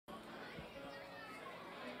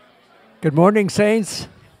Good morning, saints.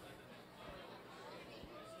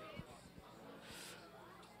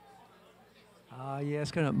 Yeah,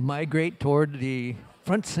 it's going to migrate toward the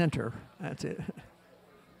front center. That's it.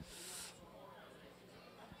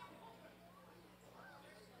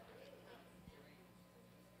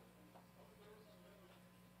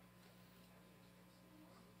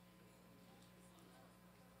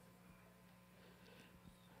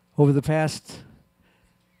 Over the past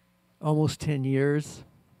almost 10 years,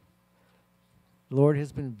 the Lord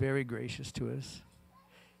has been very gracious to us.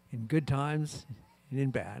 In good times and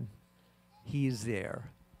in bad, He is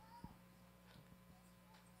there.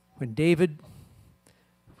 When David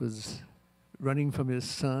was running from his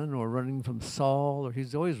son or running from Saul, or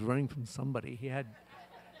he's always running from somebody, he had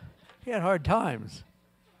hard times.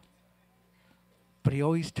 But he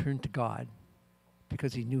always turned to God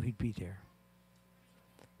because he knew He'd be there.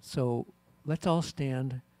 So let's all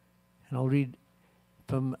stand, and I'll read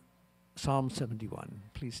from Psalm 71.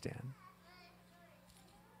 Please stand.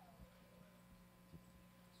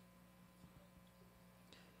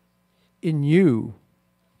 In You,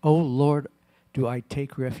 O Lord, do I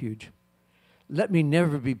take refuge. Let me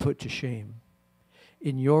never be put to shame.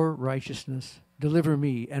 In Your righteousness, deliver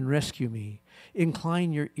me and rescue me.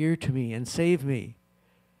 Incline Your ear to me and save me.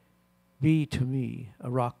 Be to me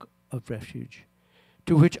a rock of refuge,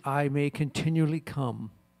 to which I may continually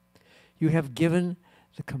come. You have given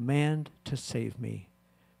the command to save me,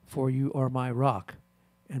 for You are my rock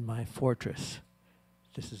and my fortress.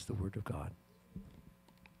 This is the word of God.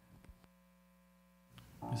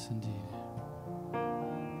 Yes, indeed.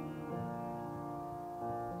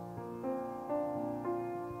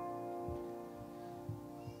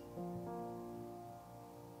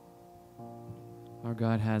 Our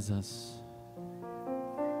God has us.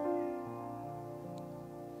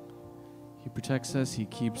 He protects us, He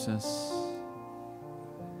keeps us.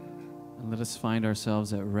 And let us find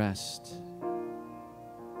ourselves at rest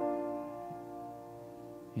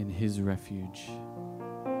in His refuge.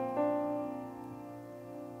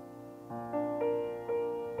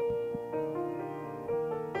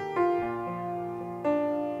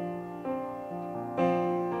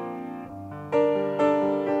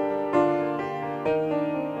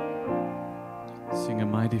 Sing a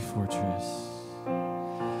mighty fortress.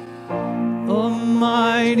 A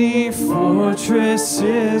mighty fortress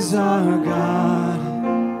is our God,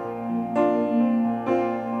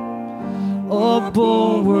 a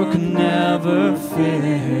bulwark never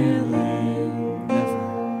failing, never.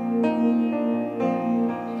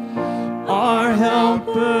 Our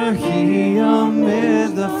helper, He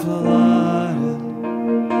amid the flood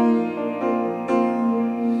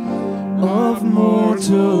of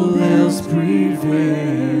mortal ills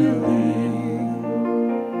prevailing.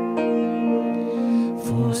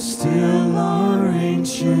 Still our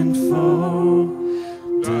ancient foe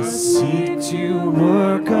does seek to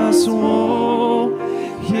work us woe.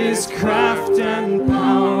 His craft and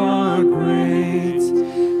power are great,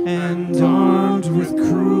 and armed with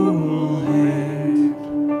cruel hate.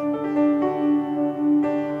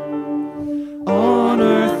 On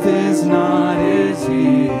earth is not His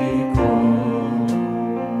equal.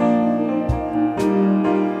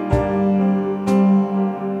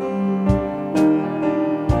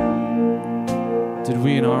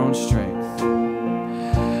 In our own strength,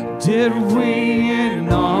 did we in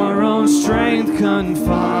our own strength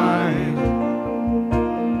confide,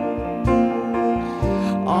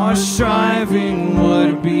 our striving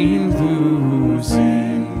would be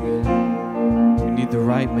losing. We need the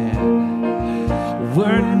right man.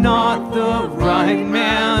 We're not the right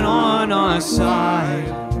man on our side.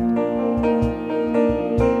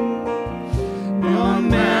 A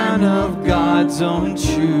man of God's own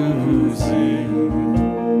choosing.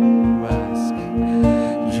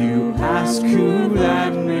 Ask who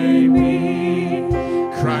that may be.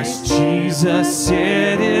 Christ Jesus,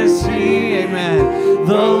 it is He, amen.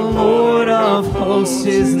 The Lord of hosts,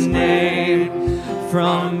 His name,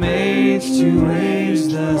 from age to age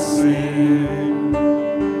the same.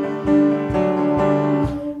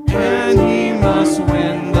 And He must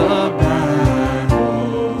win the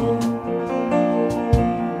battle.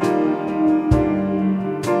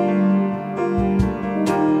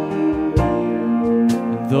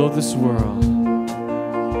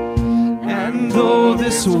 And though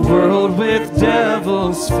this world with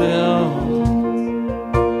devils filled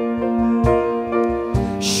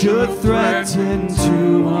should threaten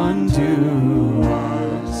to undo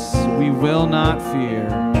us, we will not fear.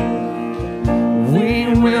 We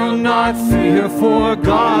will not fear, for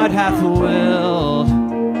God hath willed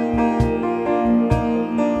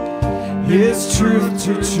His truth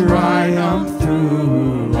to triumph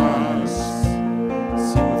through us.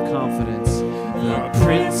 Sing with confidence. The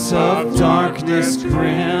Prince of Darkness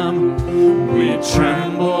grim, we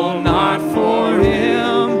tremble not for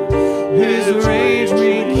him. His rage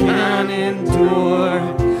we can endure,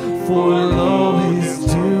 for lo, his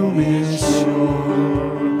doom is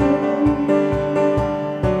sure.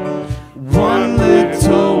 One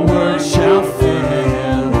little word shall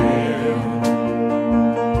fail him.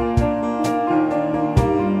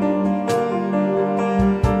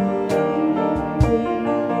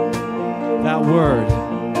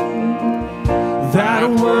 That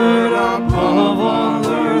word above all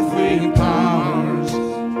earthly powers,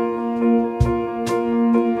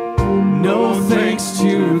 no thanks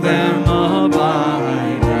to them abideth.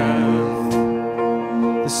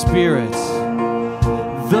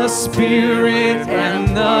 The Spirit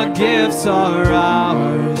and the gifts are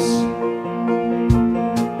ours,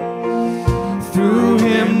 through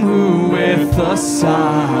him who with us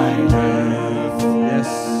sideth. Yes.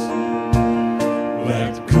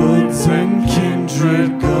 Let goods and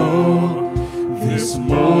kindred go, this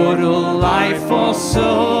mortal life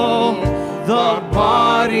also, the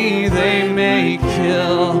body they may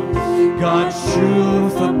kill, God's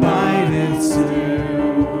truth abideth still.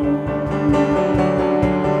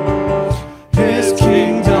 His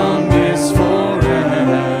kingdom is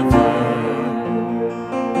forever.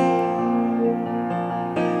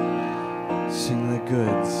 Sing the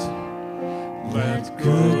goods. Let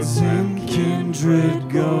goods and kindred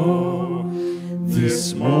go,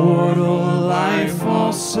 this mortal life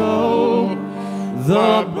also,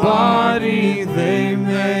 the body they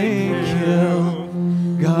may kill,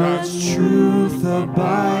 God's truth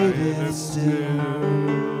abideth still.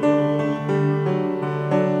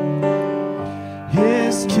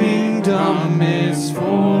 His kingdom is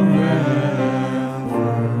forever.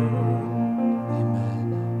 Amen.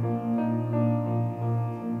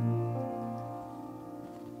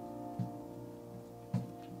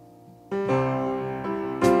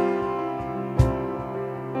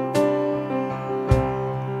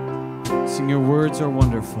 Sing, your words are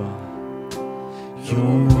wonderful.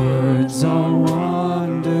 Your words are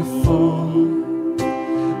wonderful,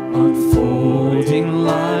 unfolding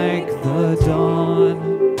like the dawn,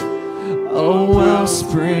 a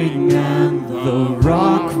wellspring and the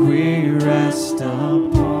rock we rest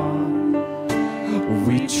upon.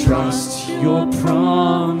 We trust your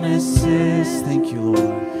promises, thank you,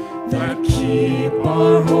 Lord, that keep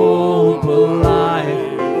our hope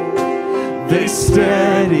alive. They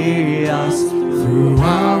steady us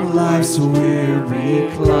throughout life's weary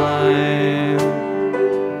climb.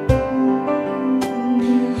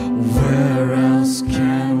 Where else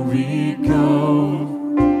can we go?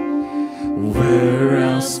 Where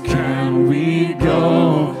else can we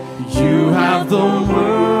go? You have the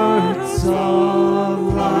words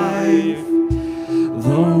of life,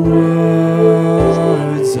 the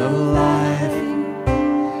words of life.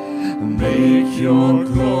 Make your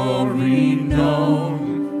glory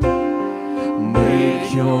known,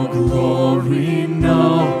 make your glory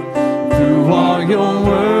known through all your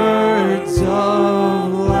words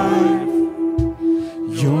of life,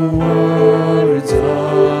 your words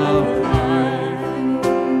of life.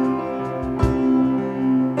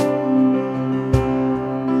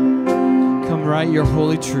 Come write your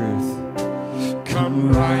holy truth.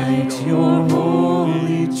 Come write your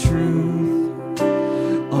holy truth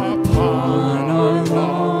upon our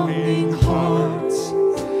longing hearts,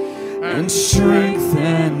 and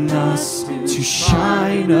strengthen us to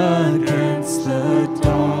shine against the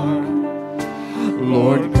dark.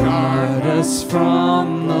 Lord, guard us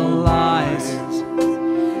from the lies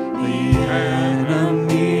the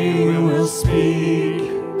enemy will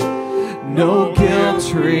speak. No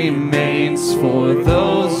guilt remains for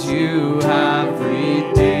those you have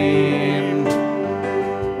redeemed.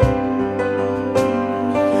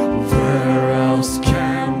 Where else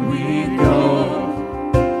can we go?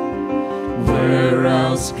 Where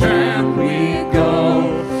else can we go?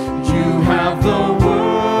 You have the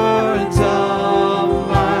words of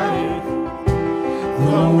life,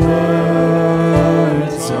 the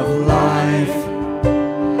words of life.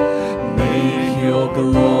 Make your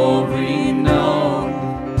glory known,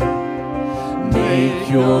 make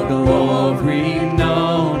your glory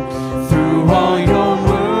known through all your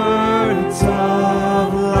words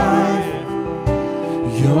of life,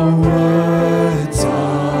 your words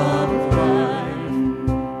of life.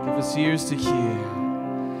 Give us ears to hear,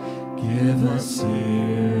 give us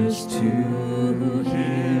ears to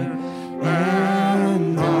hear,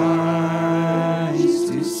 and eyes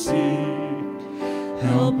to see.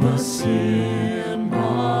 Help us in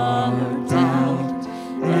our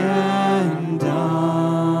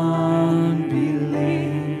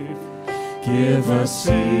us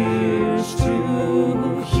ears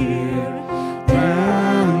to hear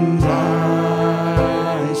and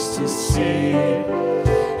eyes to see.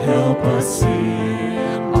 Help us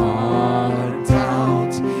in our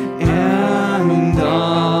doubt and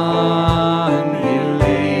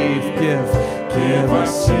unbelief. Give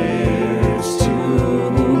us ears to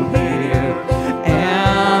hear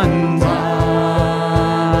and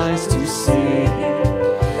eyes to see.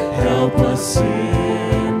 Help us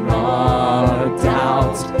in our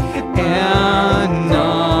doubt and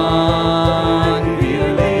unbelief.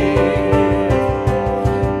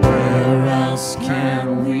 Where else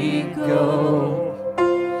can we go?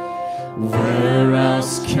 Where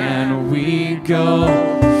else can we go?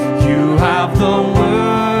 You have the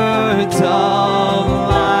words of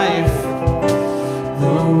life,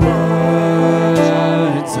 the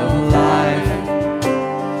words of life.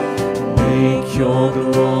 Make your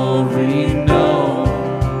glory known,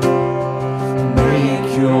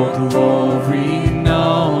 make your glory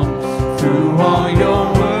known through all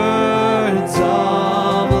your words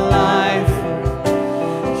of life.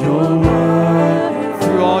 Your word,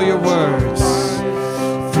 through all your words,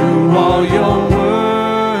 through all your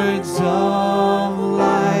words of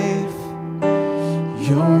life.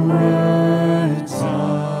 Your words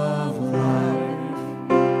of life.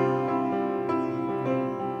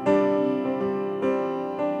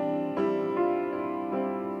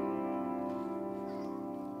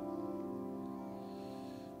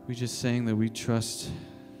 We just sang that we trust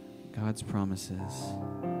God's promises.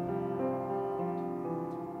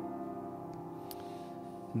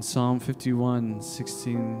 In Psalm 51,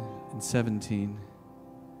 16 and 17,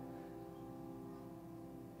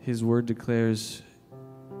 His word declares,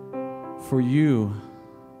 For you,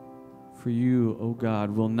 O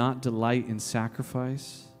God, will not delight in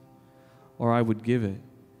sacrifice, or I would give it.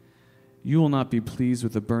 You will not be pleased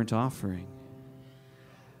with a burnt offering.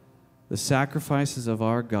 The sacrifices of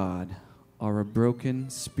our God are a broken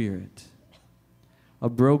spirit, a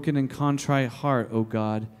broken and contrite heart, O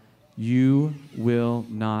God, you will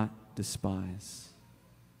not despise.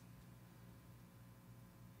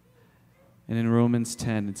 And in Romans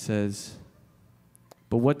 10 it says,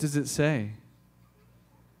 but what does it say?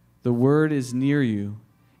 The word is near you,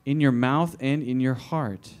 in your mouth and in your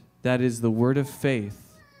heart. That is the word of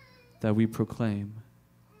faith that we proclaim.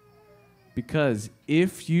 Because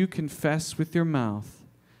if you confess with your mouth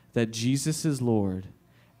that Jesus is Lord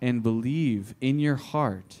and believe in your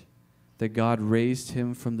heart that God raised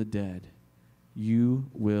him from the dead, you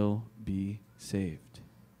will be saved.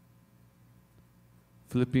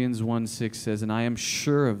 Philippians 1:6 says, and I am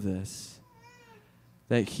sure of this,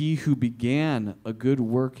 that he who began a good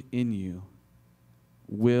work in you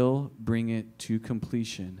will bring it to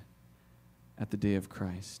completion at the day of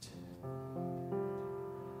Christ.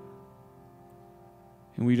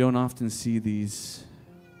 And we don't often see these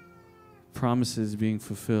promises being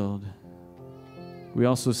fulfilled. We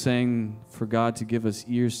also sang for God to give us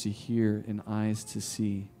ears to hear and eyes to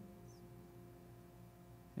see,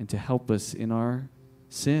 and to help us in our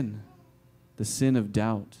sin, the sin of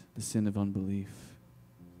doubt, the sin of unbelief.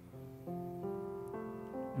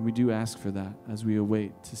 And we do ask for that as we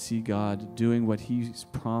await to see God doing what he's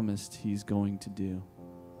promised he's going to do.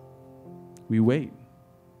 We wait.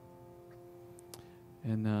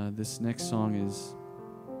 And this next song is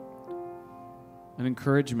an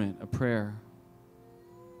encouragement, a prayer,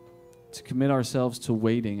 to commit ourselves to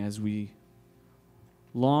waiting as we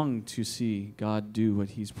long to see God do what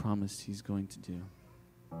he's promised he's going to do.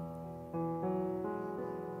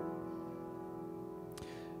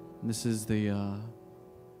 And this is the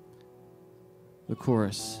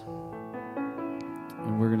chorus.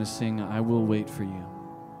 And we're going to sing, I Will Wait for You.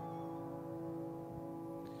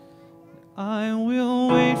 I will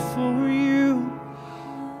wait for you.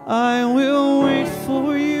 I will wait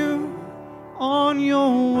for you on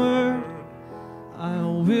your word. I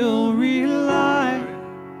will rely.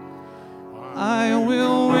 I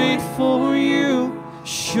will wait for you.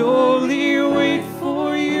 Surely wait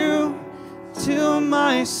for you till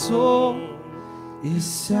my soul is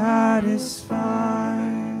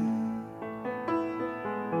satisfied.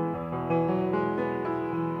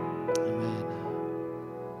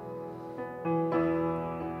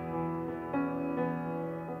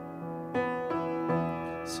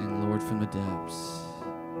 Depths.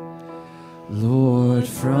 Lord,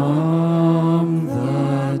 from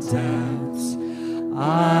the depths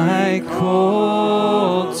I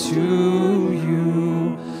call to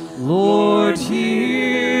you. Lord,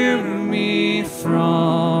 hear me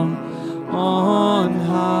from on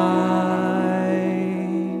high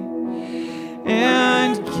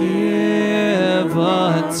and give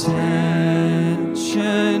attention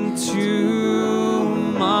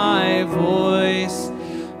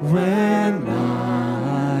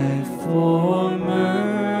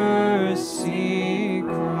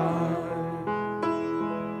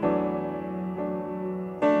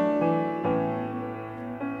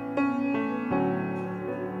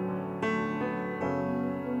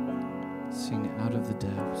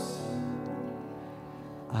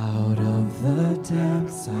Out of the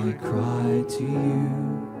depths I cry to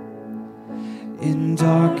you. In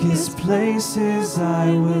darkest places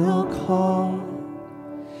I will call.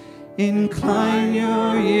 Incline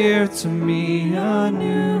your ear to me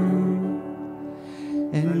anew,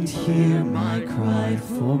 and hear my cry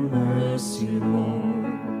for mercy, Lord.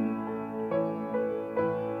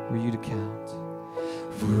 Were you to count?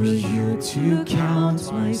 Were you to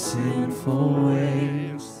count my sinful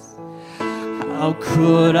ways? How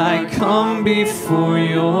could I come before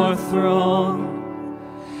your throne?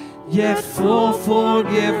 Yet full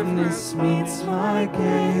forgiveness meets my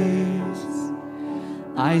gaze.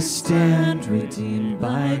 I stand redeemed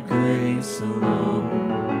by grace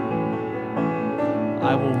alone.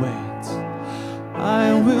 I will wait.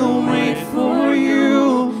 I will wait for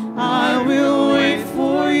you. I will wait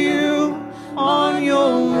for you on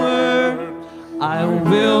your word. I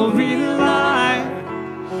will rely.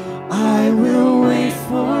 I will wait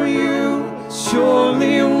for you,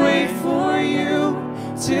 surely wait for you,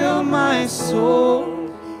 till my soul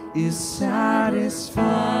is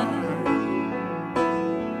satisfied.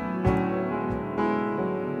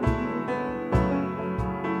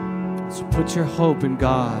 So put your hope in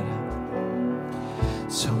God.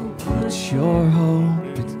 So put your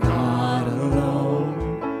hope in God alone.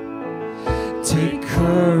 Take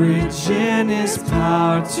courage in His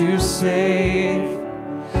power to save.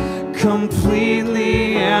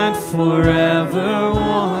 Completely and forever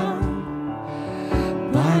one,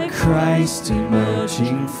 by Christ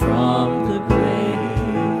emerging from the grave.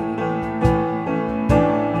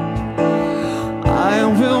 I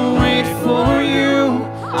will wait for you.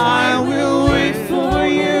 I will wait for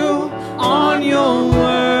you on your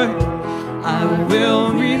word. I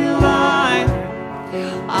will rely.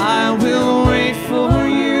 I will wait for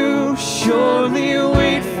you, surely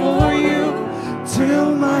wait for you,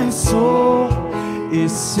 till my soul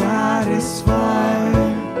is satisfied.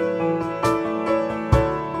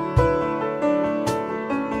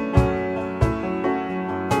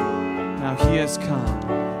 Now He has come.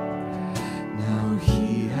 Now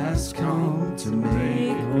He has come to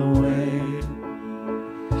make a way,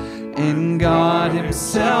 and God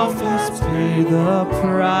Himself has paid the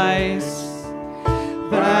price,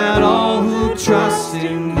 that all who trust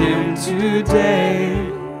in Him today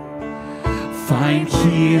find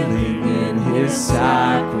healing in His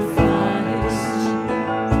sacrifice.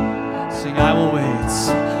 Sing, I will wait.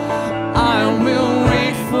 I will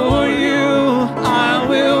wait for you. I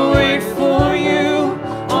will wait for you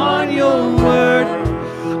on your word.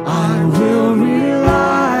 I will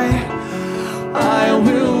rely. I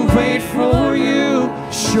will wait for you.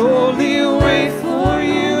 Surely wait for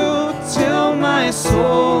you till my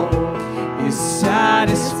soul is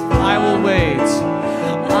satisfied. I will wait.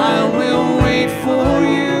 I will wait for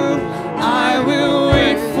you. I will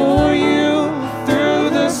wait for you through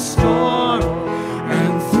the storm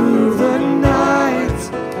and through the night.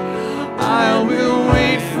 I will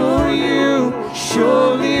wait for you.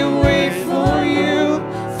 Surely wait for you.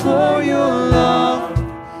 For your love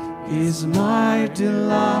is my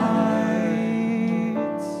delight.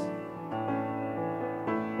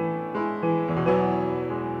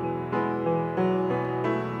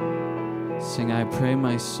 Sing, I pray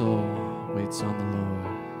my soul waits on the Lord.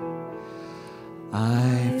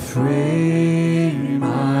 I pray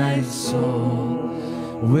my soul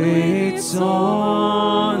waits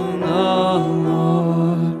on the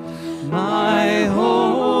Lord. My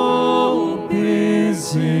hope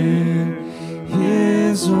is in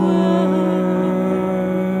His word.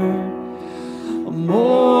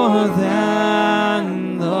 More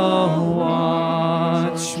than the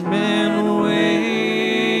watchman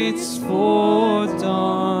waits for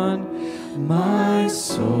dawn, my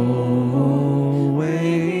soul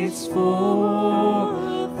waits for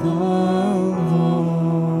the Lord.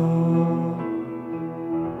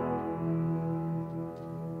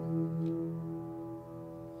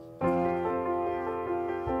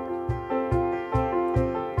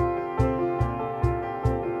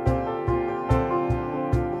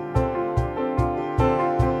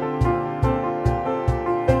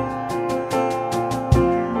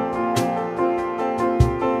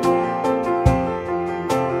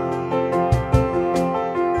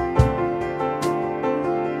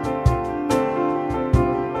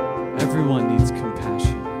 Everyone needs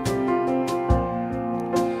compassion.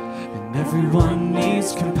 And everyone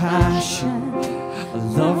needs compassion, a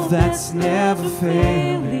love that's never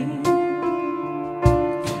failing.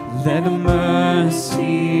 Let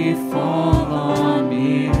mercy fall on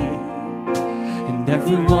me. And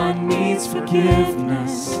everyone needs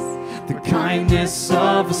forgiveness, the kindness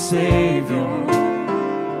of a Savior,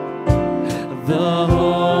 the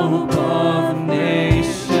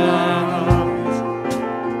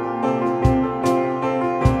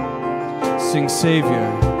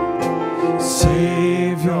Savior.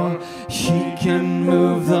 Savior, He can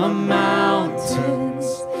move the mountains.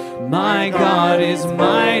 My God is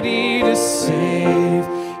mighty to save.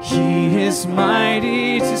 He is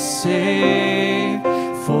mighty to save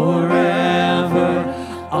forever.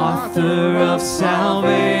 Author of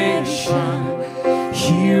salvation,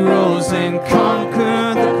 He rose and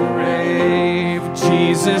conquered the grave.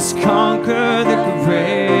 Jesus conquered the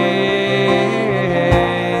grave.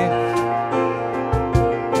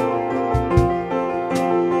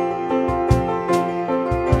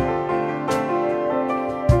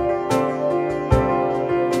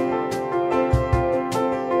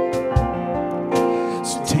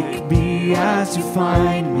 As you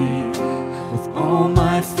find me with all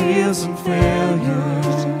my fears and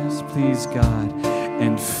failures, Please, God.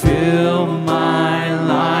 and fill my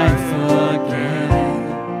life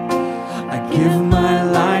again. I give my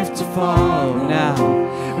life to follow now,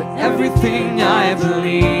 with everything I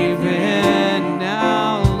believe in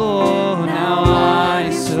now, Lord, now I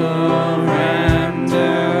surrender.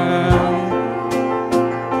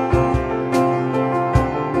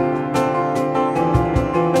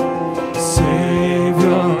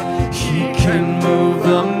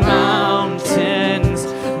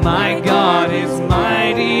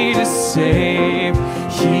 Save.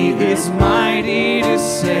 He is mighty to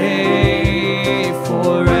save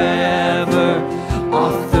forever.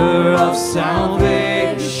 Author of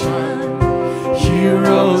salvation, He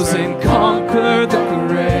rose and conquered the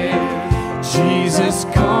grave. Jesus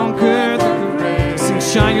conquered the grave. Sing,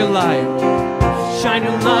 shine your light. Shine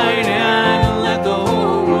your light and let the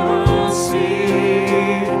whole world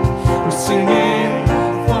see. We're singing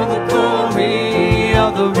for the glory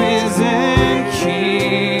of the risen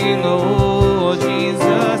King. Oh,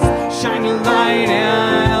 Jesus, shine your light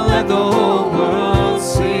and let the whole world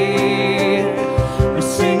see. We're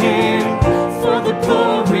singing for the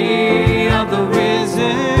glory of the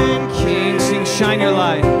risen King. Sing, shine your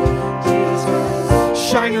light.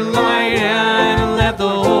 Shine your light and let the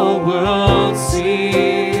whole world see.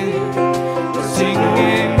 We're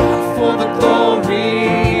singing for the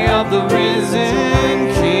glory of the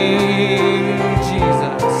risen King.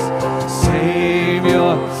 Jesus,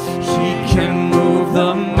 Savior, He can move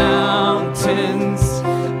the mountains.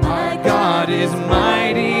 My God is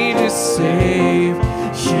mighty to save.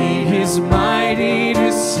 He is mighty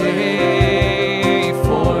to save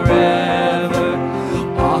forever.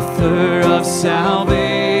 Author of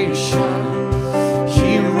salvation,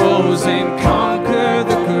 He rose and conquered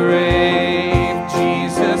the grave.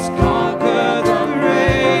 Jesus conquered the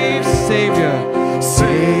grave. Savior,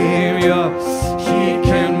 Savior, He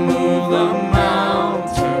can move the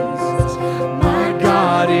mountains. My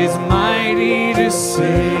God is mighty to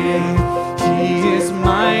save. He is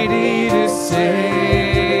mighty to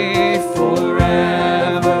save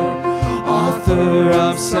forever. Author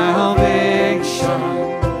of salvation,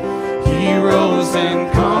 He rose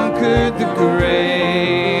and conquered the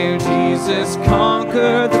grave. Jesus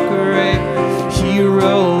conquered the grave. He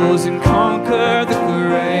rose and conquered the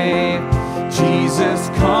grave. Jesus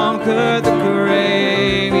conquered the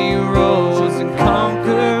grave. He rose and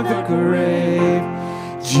conquered the grave.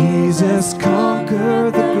 Jesus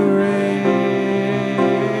conquered the grave.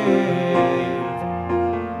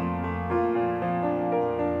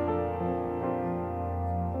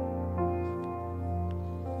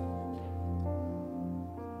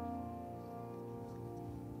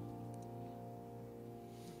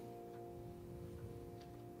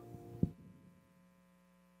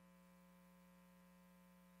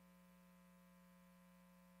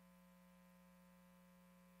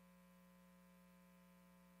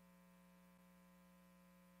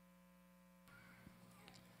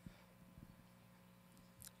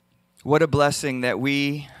 What a blessing that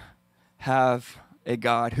we have a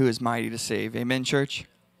God who is mighty to save. Amen, church?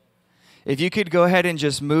 If you could go ahead and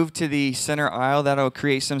just move to the center aisle, that'll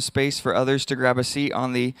create some space for others to grab a seat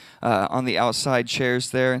on the outside chairs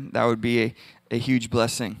there. That would be a huge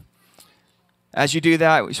blessing. As you do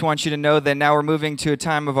that, we just want you to know that now we're moving to a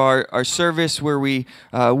time of our service where we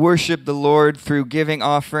worship the Lord through giving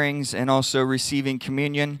offerings and also receiving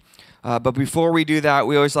communion. But before we do that,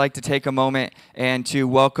 we always like to take a moment and to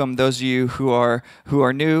welcome those of you who are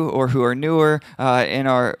new or who are newer and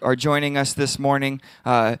are joining us this morning.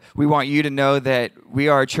 We want you to know that we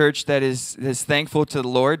are a church that is thankful to the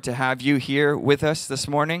Lord to have you here with us this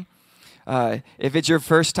morning. If it's your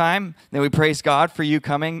first time, then we praise God for you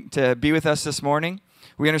coming to be with us this morning.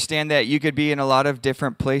 We understand that you could be in a lot of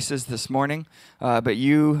different places this morning, but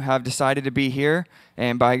you have decided to be here.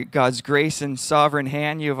 And by God's grace and sovereign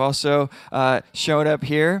hand, you have also showed up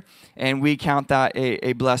here. And we count that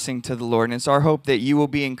a blessing to the Lord. And it's our hope that you will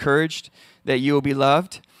be encouraged, that you will be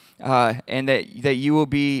loved, and that you will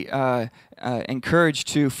be encouraged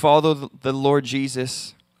to follow the Lord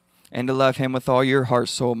Jesus and to love him with all your heart,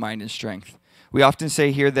 soul, mind, and strength. We often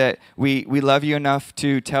say here that we love you enough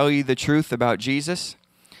to tell you the truth about Jesus.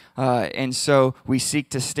 And so we seek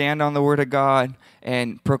to stand on the word of God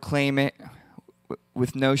and proclaim it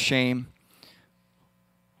with no shame.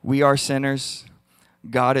 We are sinners.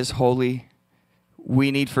 God is holy.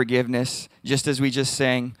 We need forgiveness. Just as we just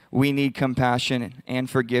sang, we need compassion and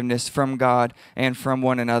forgiveness from God and from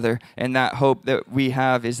one another. And that hope that we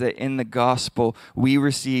have is that in the gospel, we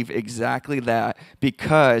receive exactly that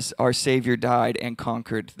because our Savior died and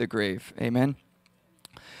conquered the grave. Amen.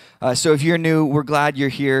 So if you're new, we're glad you're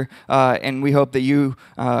here, and we hope that you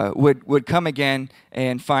would come again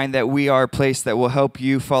and find that we are a place that will help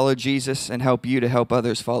you follow Jesus and help you to help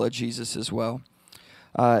others follow Jesus as well.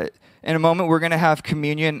 In a moment, we're going to have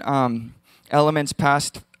communion elements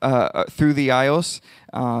passed through the aisles.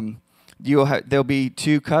 There'll be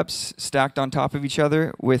 2 cups stacked on top of each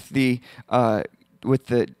other with the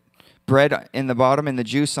bread in the bottom and the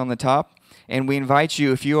juice on the top. And we invite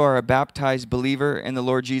you, if you are a baptized believer in the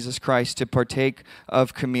Lord Jesus Christ, to partake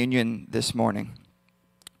of communion this morning.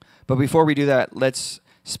 But before we do that, let's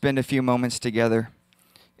spend a few moments together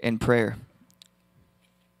in prayer.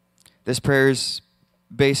 This prayer is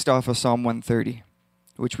based off of Psalm 130,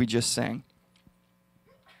 which we just sang.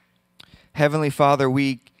 Heavenly Father,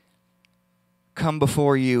 we come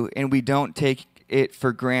before you, and we don't take it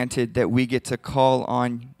for granted that we get to call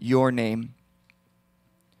on your name.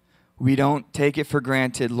 We don't take it for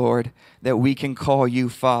granted, Lord, that we can call you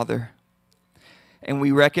Father. And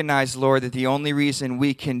we recognize, Lord, that the only reason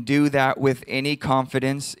we can do that with any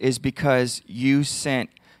confidence is because you sent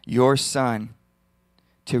your Son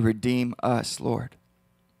to redeem us, Lord.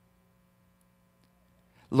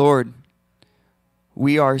 Lord,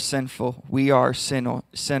 we are sinful. We are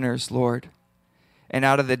sinners, Lord. And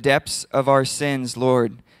out of the depths of our sins,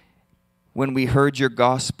 Lord, when we heard your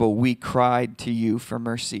gospel, we cried to you for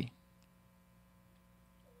mercy.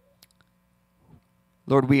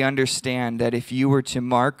 Lord, we understand that if you were to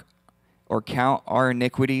mark or count our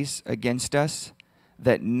iniquities against us,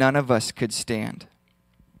 that none of us could stand.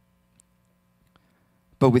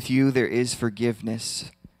 But with you there is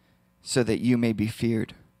forgiveness, so that you may be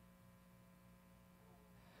feared.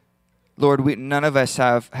 Lord, none of us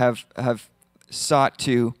have sought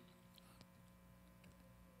to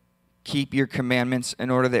keep your commandments in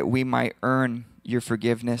order that we might earn your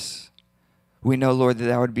forgiveness. We know, Lord,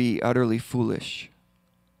 that would be utterly foolish.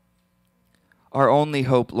 Our only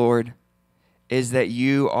hope, Lord, is that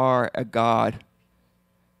you are a God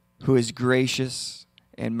who is gracious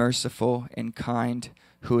and merciful and kind,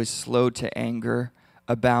 who is slow to anger,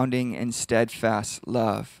 abounding in steadfast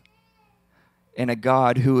love, and a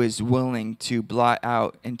God who is willing to blot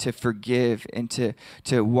out and to forgive and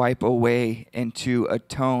to wipe away and to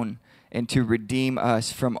atone and to redeem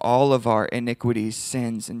us from all of our iniquities,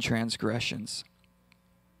 sins, and transgressions.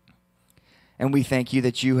 And we thank you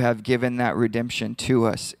that you have given that redemption to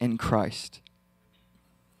us in Christ.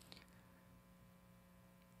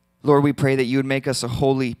 Lord, we pray that you would make us a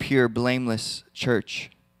holy, pure, blameless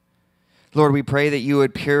church. Lord, we pray that you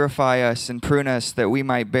would purify us and prune us that we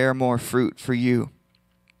might bear more fruit for you.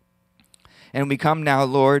 And we come now,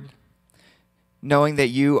 Lord, knowing that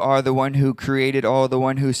you are the one who created all, the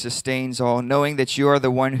one who sustains all, knowing that you are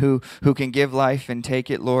the one who can give life and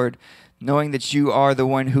take it, Lord, knowing that you are the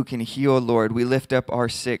one who can heal, Lord, we lift up our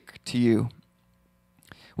sick to you.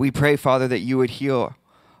 We pray, Father, that you would heal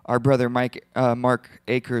our brother Mark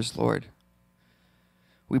Akers, Lord.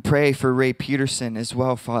 We pray for Ray Peterson as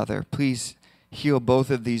well, Father. Please heal both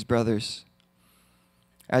of these brothers.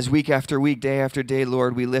 As week after week, day after day,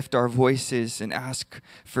 Lord, we lift our voices and ask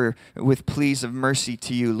with pleas of mercy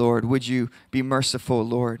to you, Lord. Would you be merciful,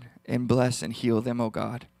 Lord, and bless and heal them, O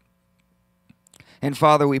God. And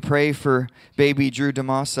Father, we pray for baby Drew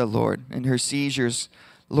Damasa, Lord, and her seizures.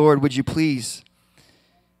 Lord, would you please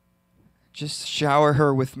just shower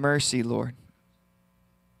her with mercy, Lord.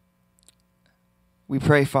 We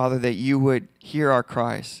pray, Father, that you would hear our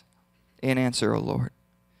cries and answer, O Lord,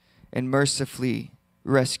 and mercifully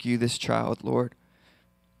rescue this child, Lord.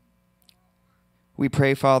 We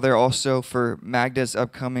pray, Father, also for Magda's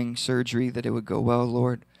upcoming surgery, that it would go well,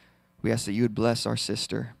 Lord. We ask that you would bless our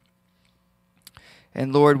sister.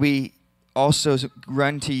 And Lord, we also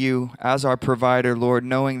run to you as our provider, Lord,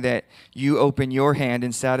 knowing that you open your hand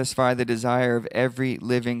and satisfy the desire of every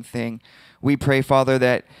living thing. We pray, Father,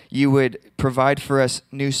 that you would provide for us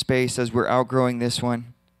new space as we're outgrowing this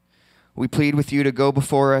one. We plead with you to go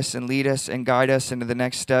before us and lead us and guide us into the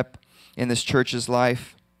next step in this church's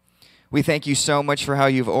life. We thank you so much for how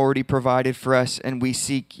you've already provided for us, and we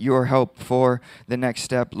seek your help for the next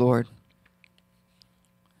step, Lord.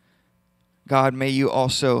 God, may you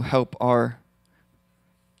also help our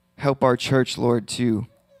church, Lord, to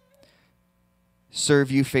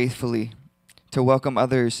serve you faithfully, to welcome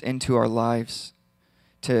others into our lives,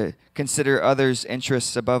 to consider others'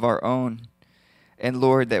 interests above our own. And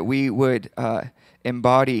Lord, that we would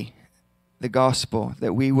embody the gospel,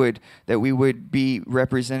 that we would be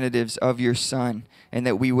representatives of your Son, and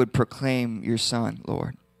that we would proclaim your Son,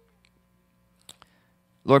 Lord.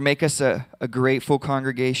 Lord, make us a grateful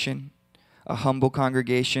congregation, a humble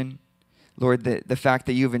congregation. Lord, the fact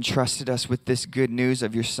that you've entrusted us with this good news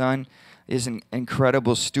of your Son is an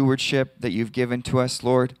incredible stewardship that you've given to us,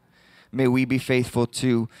 Lord. May we be faithful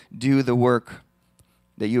to do the work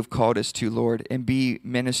that you've called us to, Lord, and be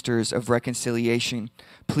ministers of reconciliation,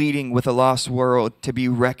 pleading with a lost world to be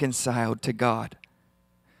reconciled to God.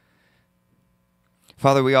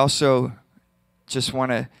 Father, we also just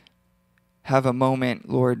want to have a moment,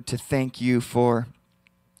 Lord, to thank you for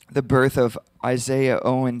the birth of Isaiah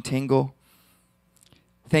Owen Tingle.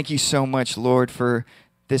 Thank you so much, Lord, for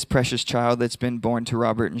this precious child that's been born to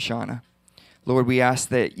Robert and Shauna. Lord, we ask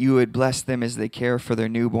that you would bless them as they care for their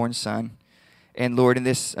newborn son. And Lord, in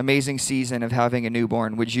this amazing season of having a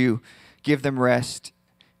newborn, would you give them rest?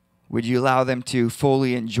 Would you allow them to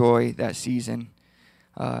fully enjoy that season?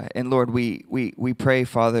 And Lord, we pray,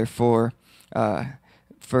 Father, for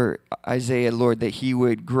Isaiah, Lord, that he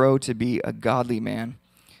would grow to be a godly man,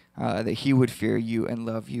 that he would fear you and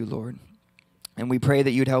love you, Lord. And we pray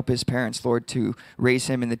that you'd help his parents, Lord, to raise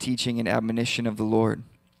him in the teaching and admonition of the Lord.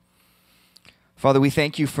 Father, we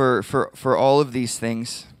thank you for all of these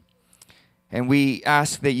things. And we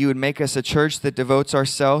ask that you would make us a church that devotes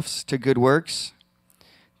ourselves to good works,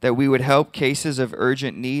 that we would help cases of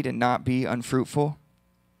urgent need and not be unfruitful.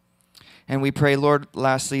 And we pray, Lord,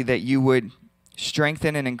 lastly, that you would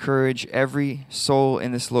strengthen and encourage every soul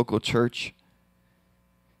in this local church.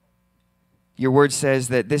 Your word says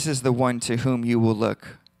that this is the one to whom you will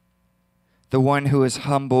look, the one who is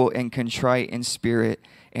humble and contrite in spirit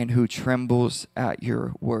and who trembles at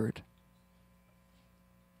your word.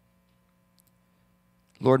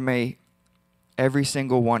 Lord, may every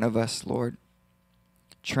single one of us, Lord,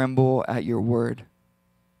 tremble at your word,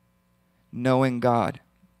 knowing, God,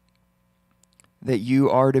 that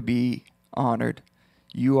you are to be honored,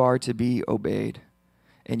 you are to be obeyed,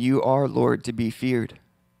 and you are, Lord, to be feared.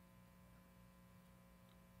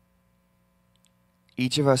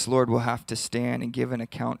 Each of us, Lord, will have to stand and give an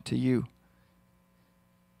account to you.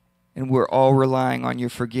 And we're all relying on your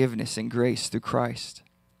forgiveness and grace through Christ.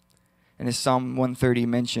 And as Psalm 130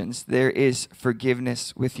 mentions, there is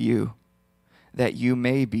forgiveness with you, that you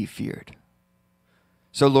may be feared.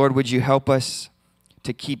 So, Lord, would you help us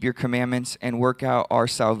to keep your commandments and work out our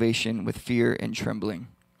salvation with fear and trembling?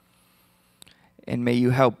 And may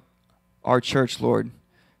you help our church, Lord,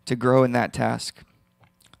 to grow in that task,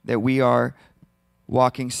 that we are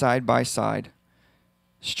walking side by side,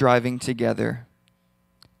 striving together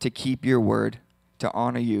to keep your word, to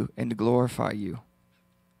honor you and to glorify you,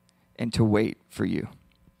 and to wait for you.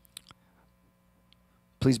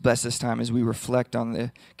 Please bless this time as we reflect on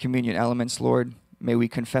the communion elements, Lord. May we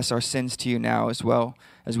confess our sins to you now as well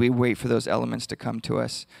as we wait for those elements to come to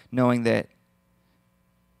us, knowing that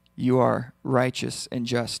you are righteous and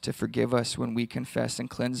just to forgive us when we confess and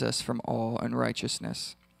cleanse us from all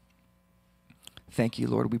unrighteousness. Thank you,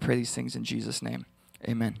 Lord. We pray these things in Jesus' name.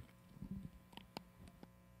 Amen.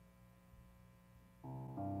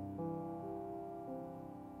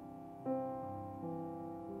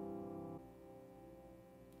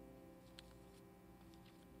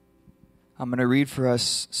 I'm going to read for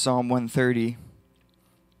us Psalm 130.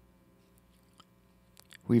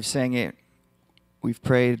 We've sang it, we've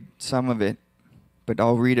prayed some of it, but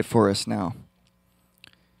I'll read it for us now.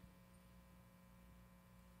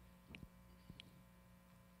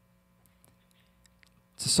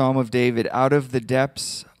 It's a Psalm of David. Out of the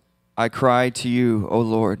depths I cry to you, O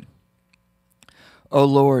Lord. O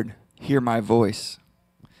Lord, hear my voice.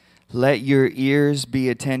 Let your ears be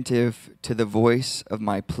attentive to the voice of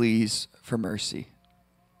my pleas for mercy.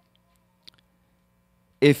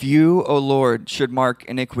 If you, O Lord, should mark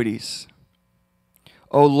iniquities,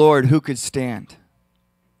 O Lord, who could stand?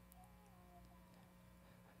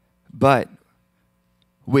 But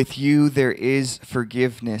With you there is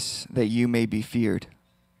forgiveness, that you may be feared.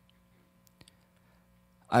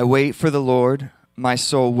 I wait for the Lord. My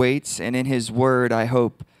soul waits, and in his word I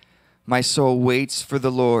hope. My soul waits for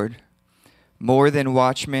the Lord, more than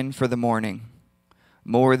watchmen for the morning,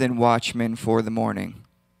 more than watchmen for the morning.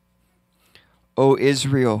 O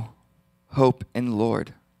Israel, hope in the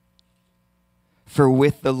Lord. For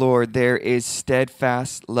with the Lord there is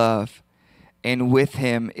steadfast love, and with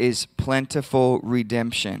him is plentiful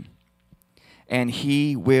redemption. And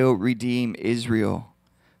he will redeem Israel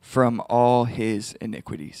from all his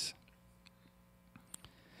iniquities.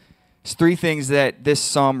 There's three things that this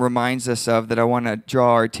psalm reminds us of that I want to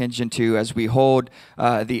draw our attention to as we hold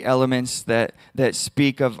the elements that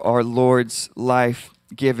speak of our Lord's life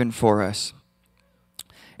given for us.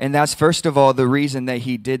 And that's, first of all, the reason that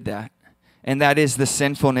he did that, and that is the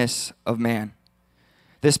sinfulness of man.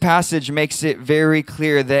 This passage makes it very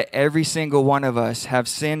clear that every single one of us have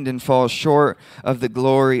sinned and fall short of the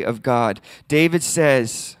glory of God. David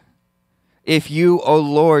says, if you, O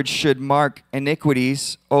Lord, should mark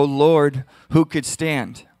iniquities, O Lord, who could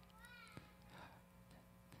stand?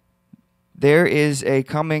 There is a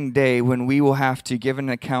coming day when we will have to give an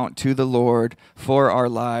account to the Lord for our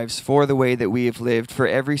lives, for the way that we have lived, for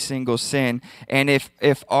every single sin. And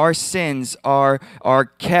if our sins are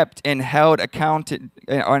kept and held accounted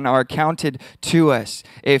and are accounted to us,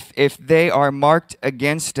 if they are marked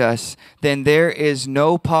against us, then there is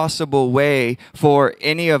no possible way for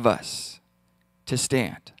any of us to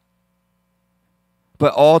stand,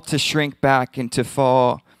 but all to shrink back and to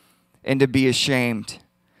fall and to be ashamed,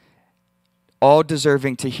 all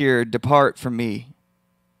deserving to hear, depart from me,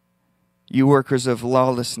 you workers of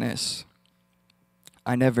lawlessness.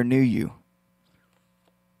 I never knew you.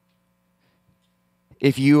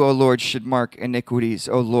 If you, O Lord, should mark iniquities,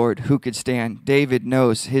 O Lord, who could stand? David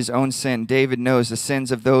knows his own sin. David knows the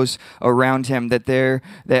sins of those around him,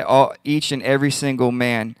 each and every single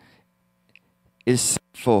man is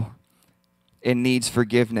sinful and needs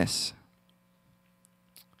forgiveness.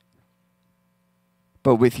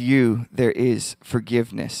 But with you there is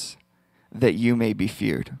forgiveness, that you may be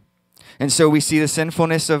feared. And so we see the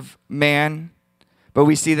sinfulness of man, but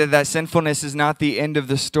we see that sinfulness is not the end of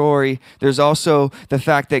the story. There's also the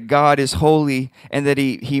fact that God is holy and that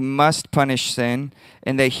he must punish sin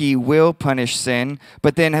and that he will punish sin.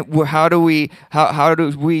 But then how do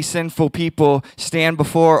we sinful people stand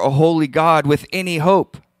before a holy God with any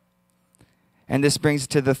hope? And this brings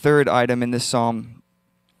to the third item in this psalm,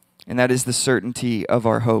 and that is the certainty of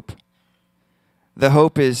our hope. The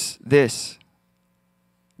hope is this,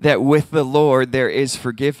 that with the Lord there is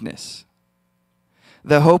forgiveness.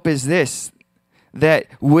 The hope is this, that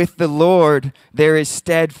with the Lord there is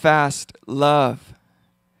steadfast love.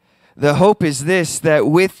 The hope is this, that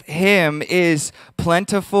with him is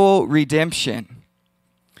plentiful redemption.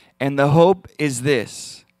 And the hope is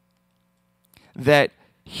this, that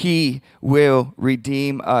he will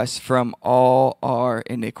redeem us from all our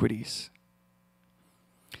iniquities.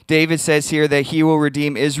 David says here that he will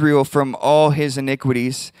redeem Israel from all his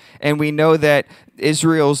iniquities. And we know that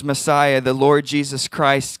Israel's Messiah, the Lord Jesus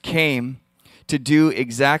Christ, came to do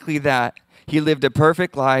exactly that. He lived a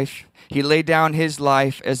perfect life. He laid down his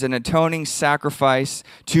life as an atoning sacrifice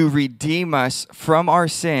to redeem us from our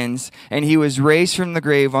sins, and he was raised from the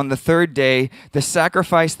grave on the third day. The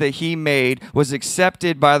sacrifice that he made was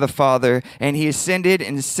accepted by the Father, and he ascended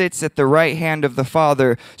and sits at the right hand of the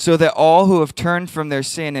Father, so that all who have turned from their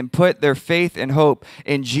sin and put their faith and hope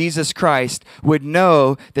in Jesus Christ would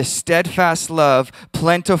know the steadfast love,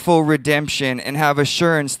 plentiful redemption, and have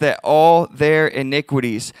assurance that all their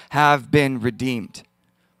iniquities have been redeemed.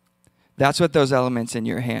 That's what those elements in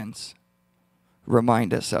your hands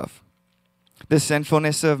remind us of. The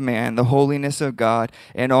sinfulness of man, the holiness of God,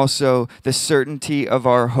 and also the certainty of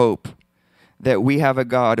our hope that we have a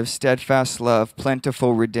God of steadfast love,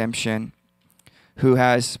 plentiful redemption, who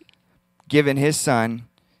has given his Son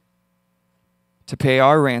to pay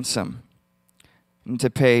our ransom and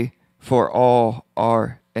to pay for all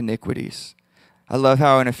our iniquities. I love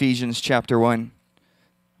how in Ephesians chapter 1,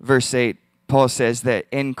 verse 8, Paul says that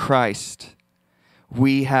in Christ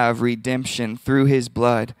we have redemption through his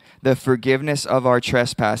blood, the forgiveness of our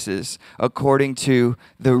trespasses, according to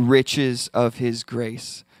the riches of his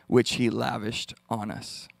grace, which he lavished on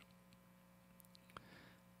us.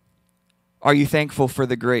 Are you thankful for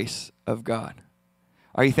the grace of God?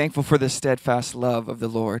 Are you thankful for the steadfast love of the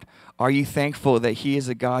Lord? Are you thankful that he is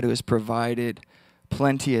a God who has provided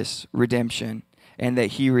plenteous redemption and that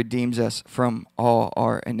he redeems us from all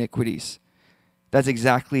our iniquities? That's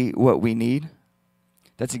exactly what we need.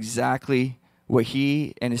 That's exactly what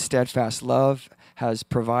he and his steadfast love has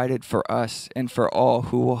provided for us and for all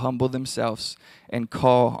who will humble themselves and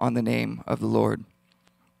call on the name of the Lord.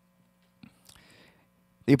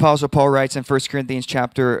 The Apostle Paul writes in 1 Corinthians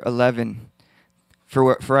chapter 11,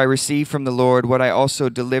 For I received from the Lord what I also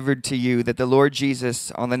delivered to you, that the Lord Jesus,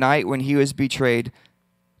 on the night when he was betrayed,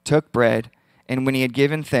 took bread, and when he had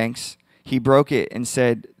given thanks, he broke it and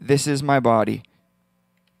said, This is my body,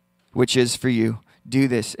 which is for you. Do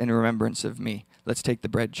this in remembrance of me. Let's take the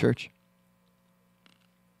bread, church.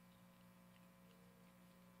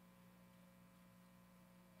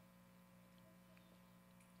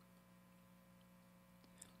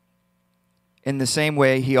 In the same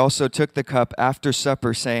way, he also took the cup after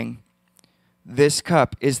supper, saying, This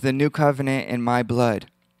cup is the new covenant in my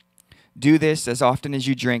blood. Do this as often as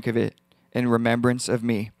you drink of it in remembrance of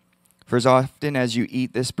me. For as often as you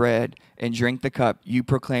eat this bread and drink the cup, you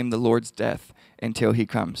proclaim the Lord's death until he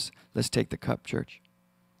comes. Let's take the cup, church.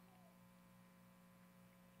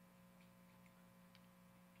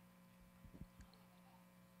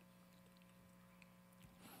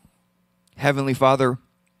 Heavenly Father,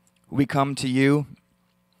 we come to you,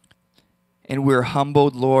 and we're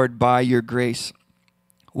humbled, Lord, by your grace.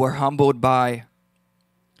 We're humbled by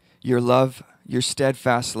your love, your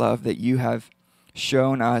steadfast love that you have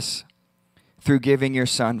shown us through giving your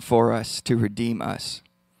Son for us to redeem us.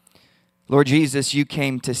 Lord Jesus, you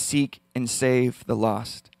came to seek and save the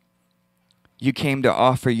lost. You came to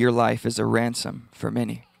offer your life as a ransom for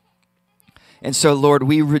many. And so, Lord,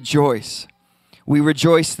 we rejoice. We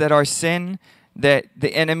rejoice that our sin, that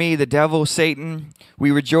the enemy, the devil, Satan,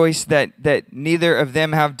 we rejoice that neither of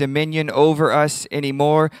them have dominion over us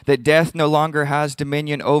anymore, that death no longer has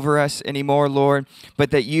dominion over us anymore, Lord,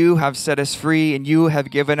 but that you have set us free and you have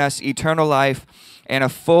given us eternal life and a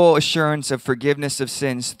full assurance of forgiveness of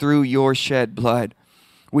sins through your shed blood.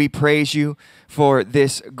 We praise you for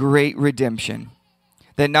this great redemption.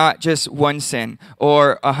 That not just one sin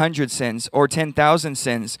or 100 sins or 10,000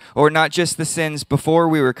 sins or not just the sins before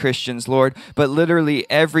we were Christians, Lord, but literally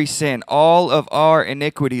every sin, all of our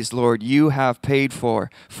iniquities, Lord, you have paid for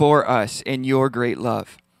us in your great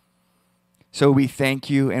love. So we thank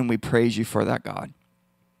you and we praise you for that, God.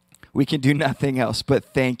 We can do nothing else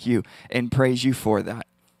but thank you and praise you for that.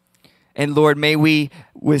 And Lord, may we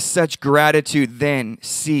with such gratitude then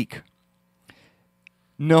seek,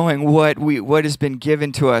 knowing what has been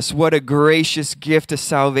given to us, what a gracious gift of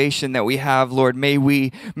salvation that we have, Lord. May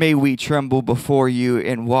we tremble before you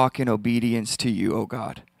and walk in obedience to you, O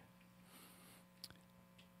God.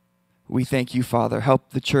 We thank you, Father.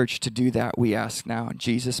 Help the church to do that, we ask now. In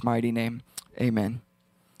Jesus' mighty name, amen.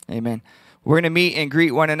 Amen. We're going to meet and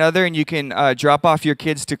greet one another, and you can drop off your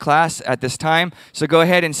kids to class at this time. So go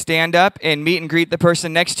ahead and stand up and meet and greet the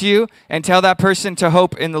person next to you and tell that person to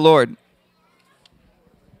hope in the Lord.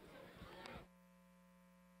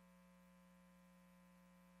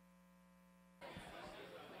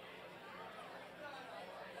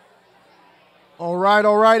 All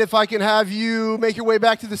right. If I can have you make your way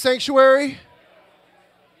back to the sanctuary.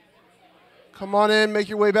 Come on in, make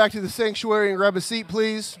your way back to the sanctuary and grab a seat,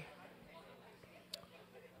 please.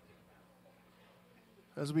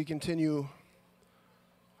 As we continue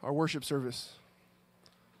our worship service.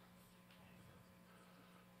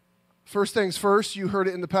 First things first, you heard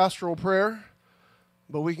it in the pastoral prayer,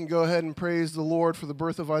 but we can go ahead and praise the Lord for the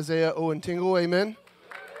birth of Isaiah Owen Tingle. Amen.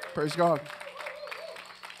 Praise God.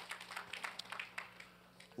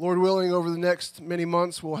 Lord willing, over the next many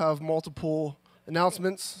months, we'll have multiple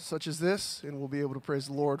announcements such as this, and we'll be able to praise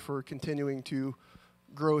the Lord for continuing to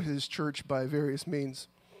grow his church by various means.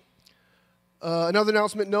 Another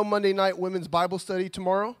announcement, no Monday night women's Bible study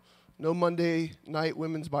tomorrow. No Monday night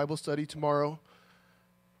women's Bible study tomorrow.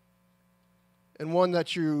 And one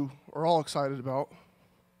that you are all excited about.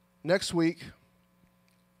 Next week,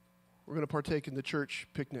 we're going to partake in the church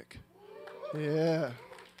picnic.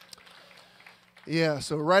 Yeah,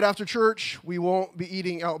 so right after church, we won't be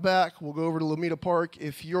eating out back. We'll go over to Lament Park.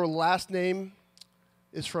 If your last name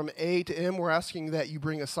is from A to M, we're asking that you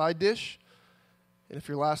bring a side dish. And if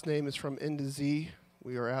your last name is from N to Z,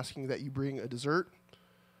 we are asking that you bring a dessert.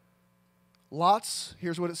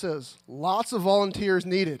 Here's what it says, lots of volunteers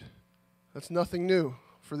needed. That's nothing new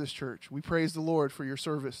for this church. We praise the Lord for your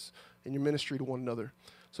service and your ministry to one another.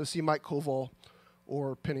 So see Mike Koval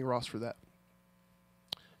or Penny Ross for that.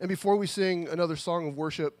 And before we sing another song of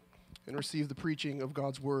worship and receive the preaching of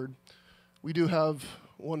God's word, we do have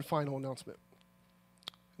one final announcement.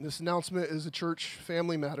 And this announcement is a church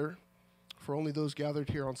family matter for only those gathered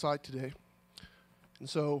here on site today. And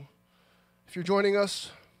so if you're joining us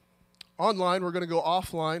online, we're going to go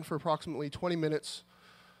offline for approximately 20 minutes,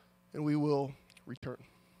 and we will return.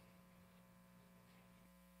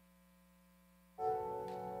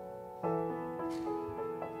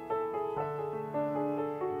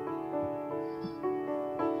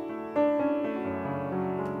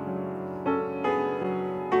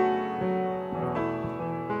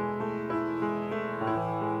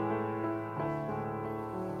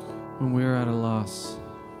 When we are at a loss,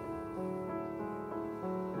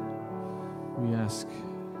 we ask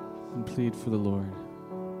and plead for the Lord.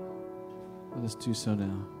 Let us do so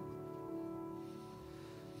now.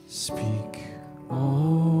 Speak, O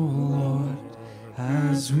Lord,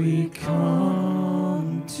 as we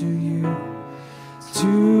come to you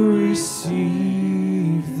to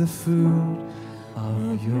receive the food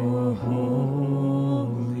of your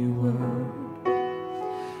holy word.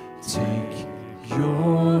 Take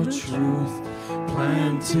your truth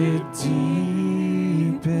planted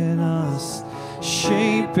deep in us,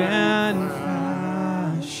 shape and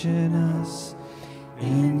fashion us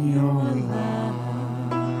in your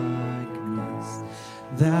likeness,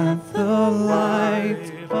 that the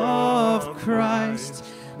light of Christ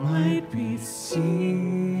might be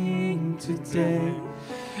seen today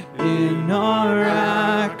in our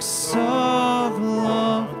acts of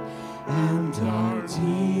love and our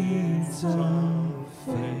deeds of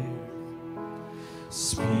faith.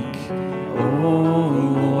 Speak, O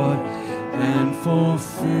Lord, and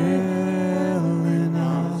fulfill in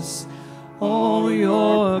us all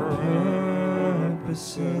your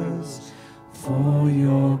purposes for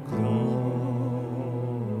your glory.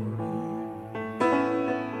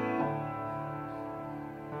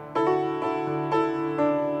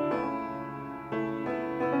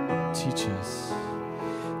 Teach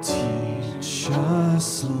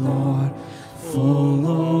us, Lord, full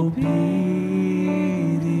obedience,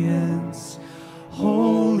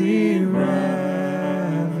 holy reverence,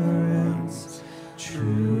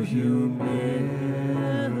 true humility.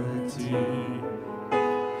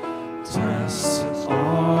 Test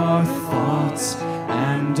our thoughts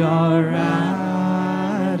and our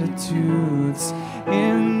attitudes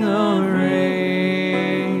in the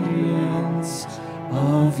radiance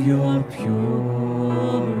of your purity.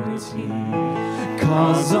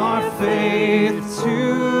 Cause our faith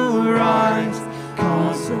to rise,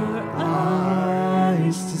 cause our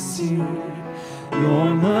eyes to see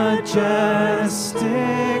your majestic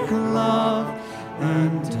love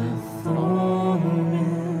and authority.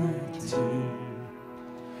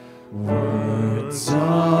 Words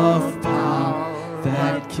of power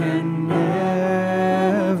that can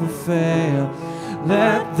never fail,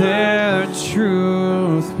 let their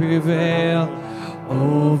truth prevail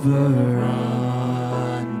over unbelief.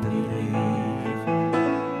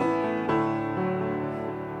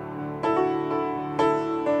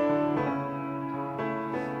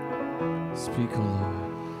 Speak, O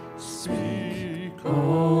Lord. Speak, O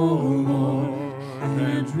Lord,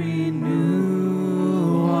 and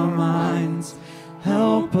renew our minds.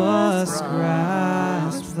 Help us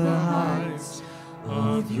grasp the heights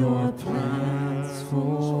of your plans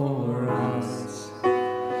for us.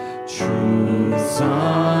 Truths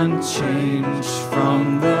unchanged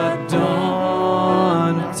from the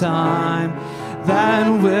dawn of time that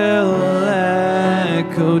will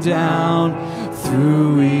echo down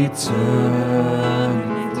through eternity.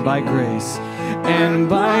 By grace, and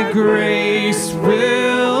by grace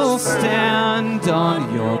we'll stand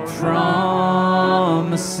on your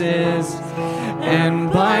promises,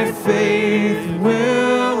 and by faith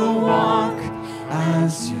we'll walk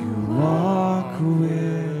as you walk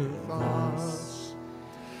with us.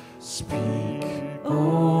 Speak, O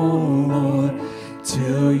Lord,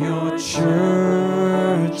 till your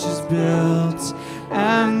church is built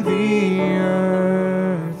and the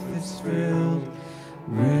earth is filled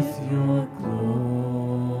with your glory.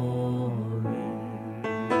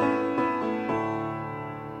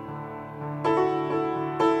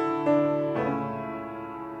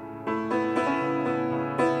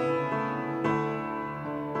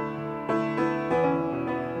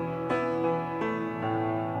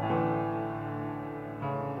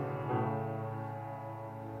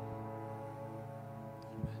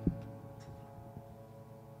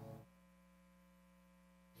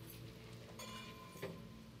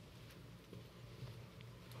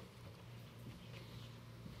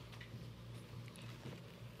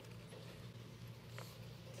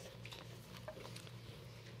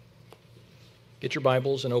 Get your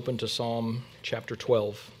Bibles and open to Psalm chapter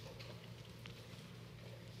 12.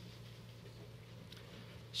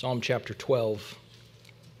 Psalm chapter 12.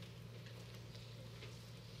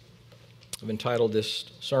 I've entitled this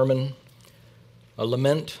sermon, A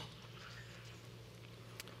Lament.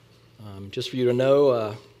 Just for you to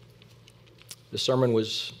know, The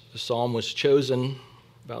psalm was chosen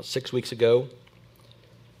about 6 weeks ago.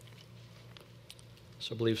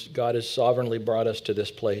 So I believe God has sovereignly brought us to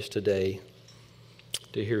this place today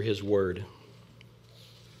to hear his word.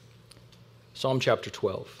 Psalm chapter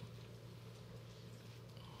 12.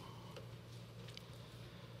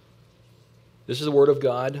 This is the word of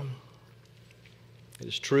God. It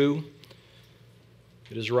is true.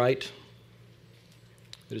 It is right.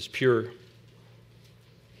 It is pure.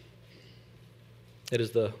 It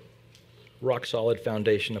is the rock-solid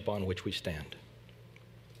foundation upon which we stand.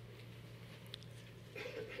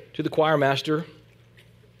 To the choir master,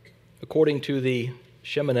 according to the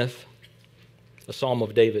Sheminith, a psalm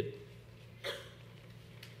of David.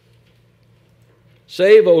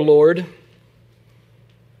 Save, O Lord,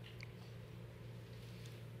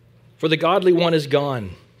 for the godly one is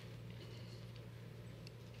gone.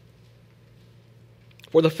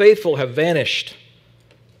 For the faithful have vanished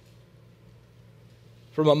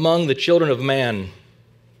from among the children of man.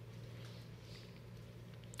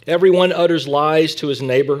 Everyone utters lies to his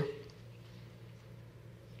neighbor.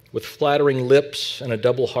 With flattering lips and a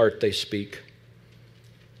double heart they speak.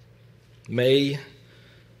 May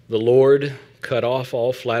the Lord cut off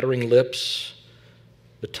all flattering lips,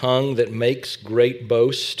 the tongue that makes great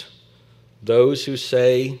boast, those who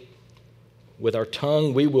say, with our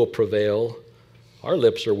tongue we will prevail, our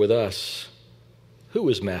lips are with us. Who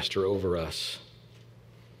is master over us?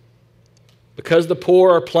 Because the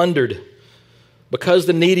poor are plundered, because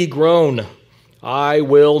the needy groan, I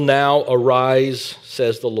will now arise,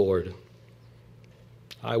 says the Lord.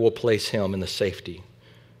 I will place him in the safety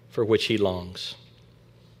for which he longs.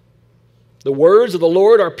 The words of the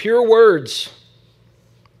Lord are pure words,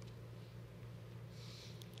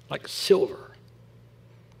 like silver,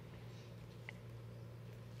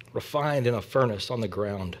 refined in a furnace on the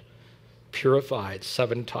ground, purified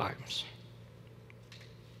 7 times.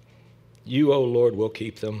 You, O Lord, will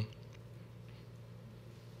keep them.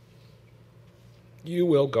 You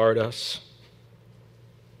will guard us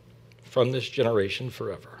from this generation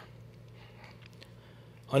forever.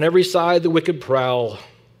 On every side the wicked prowl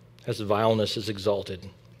as vileness is exalted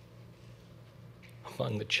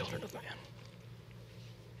among the children of man.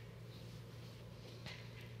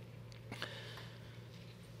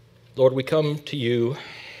 Lord, we come to you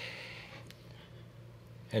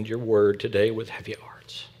and your word today with heavy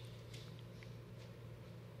hearts.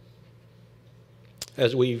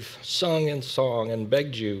 As we've sung in song and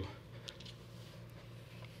begged you,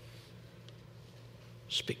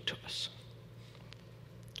 speak to us.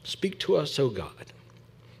 Speak to us, O God.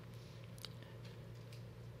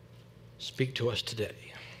 Speak to us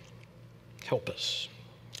today. Help us.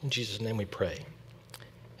 In Jesus' name we pray.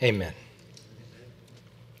 Amen.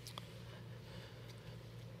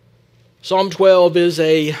 Psalm 12 is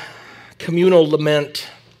a communal lament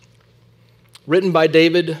written by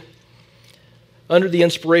David under the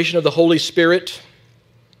inspiration of the Holy Spirit.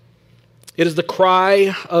 It is the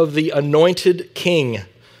cry of the anointed king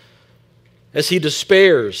as he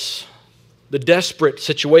despairs the desperate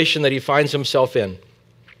situation that he finds himself in.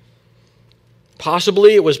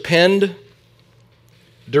 Possibly it was penned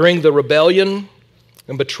during the rebellion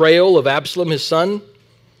and betrayal of Absalom, his son,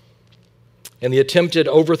 and the attempted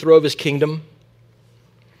overthrow of his kingdom.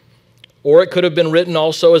 Or it could have been written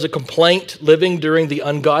also as a complaint living during the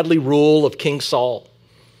ungodly rule of King Saul.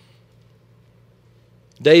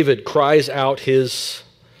 David cries out his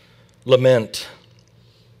lament.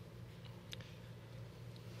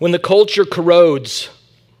 When the culture corrodes,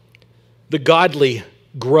 the godly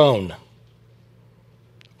groan.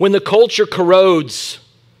 When the culture corrodes,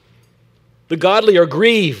 the godly are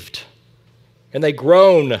grieved and they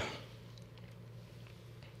groan.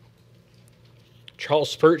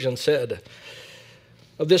 Charles Spurgeon said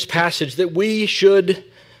of this passage that we should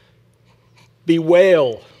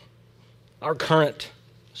bewail our current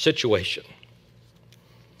situation.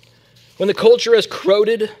 When the culture has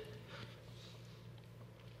corroded,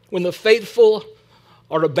 when the faithful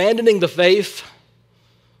are abandoning the faith,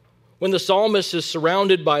 when the psalmist is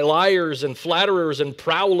surrounded by liars and flatterers and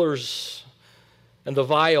prowlers and the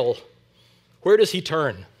vile, where does he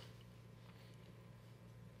turn?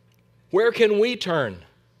 Where can we turn?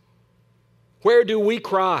 Where do we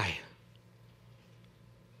cry?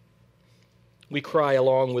 We cry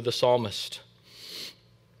along with the psalmist.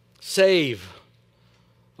 Save,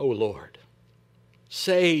 O Lord.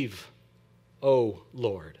 Save, O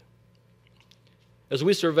Lord. As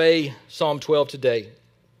we survey Psalm 12 today,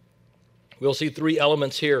 we'll see 3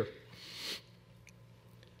 elements here.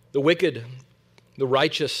 The wicked, the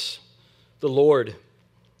righteous, the Lord.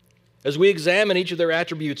 As we examine each of their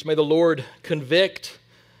attributes, may the Lord convict,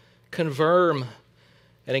 confirm,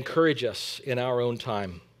 and encourage us in our own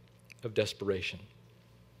time of desperation.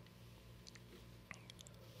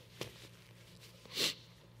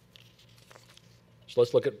 So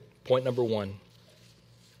let's look at point number 1.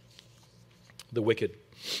 The wicked.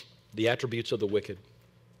 The attributes of the wicked.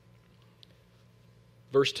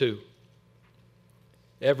 Verse 2.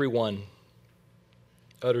 Everyone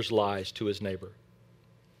utters lies to his neighbor.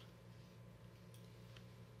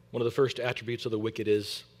 One of the first attributes of the wicked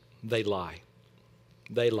is they lie.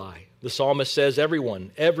 They lie. The psalmist says,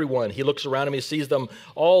 everyone. He looks around him, he sees them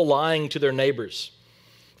all lying to their neighbors.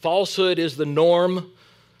 Falsehood is the norm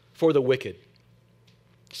for the wicked.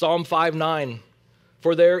 Psalm 5:9,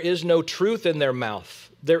 for there is no truth in their mouth.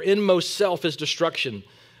 Their inmost self is destruction.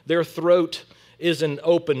 Their throat is an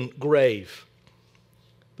open grave.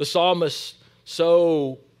 The psalmist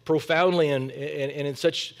so profoundly and in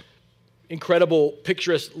such incredible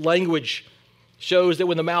picturesque language shows that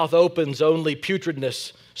when the mouth opens, only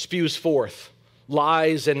putridness spews forth,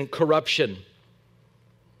 lies and corruption.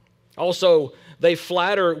 Also, they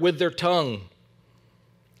flatter with their tongue.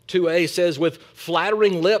 2a says, with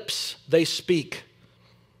flattering lips they speak.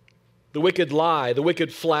 The wicked lie, the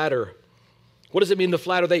wicked flatter. What does it mean to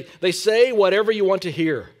flatter? They say whatever you want to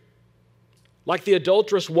hear. Like the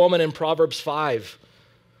adulterous woman in Proverbs 5.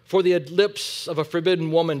 For the lips of a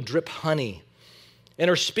forbidden woman drip honey, and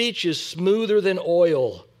her speech is smoother than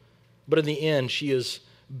oil, but in the end she is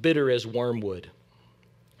bitter as wormwood.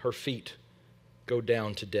 Her feet go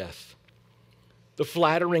down to death. The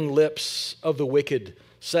flattering lips of the wicked,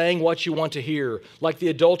 saying what you want to hear, like the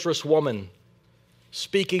adulterous woman,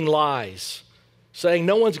 speaking lies, saying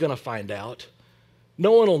no one's going to find out,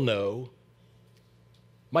 no one will know.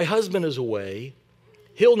 My husband is away,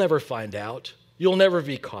 he'll never find out, you'll never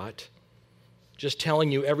be caught. Just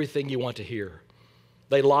telling you everything you want to hear.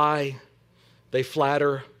 They lie, they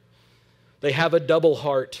flatter, they have a double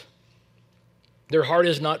heart. Their heart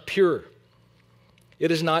is not pure.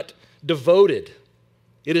 It is not devoted.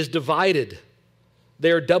 It is divided.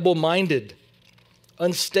 They are double-minded,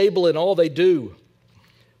 unstable in all they do.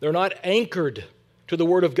 They're not anchored to the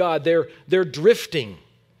Word of God. They're drifting.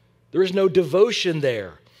 There is no devotion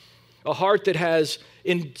there. A heart that has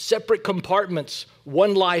in separate compartments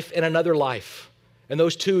one life and another life, and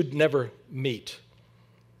those two never meet.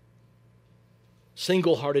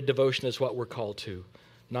 Single-hearted devotion is what we're called to,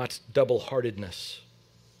 not double-heartedness.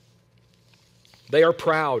 They are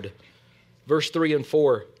proud. Verse 3 and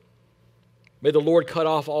 4. May the Lord cut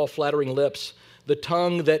off all flattering lips, the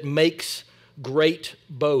tongue that makes great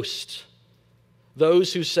boast.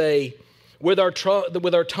 Those who say, with our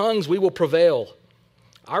tongues we will prevail.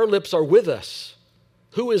 Our lips are with us.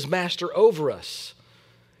 Who is master over us?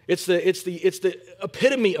 It's the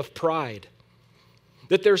epitome of pride.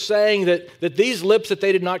 That they're saying that these lips that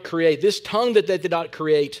they did not create, this tongue that they did not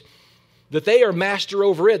create, that they are master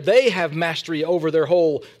over it. They have mastery over their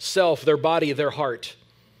whole self, their body, their heart.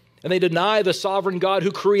 And they deny the sovereign God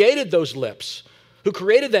who created those lips, who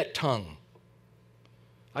created that tongue.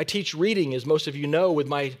 I teach reading, as most of you know, with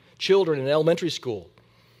my children in elementary school.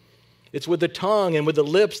 It's with the tongue and with the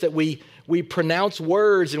lips that we pronounce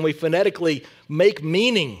words and we phonetically make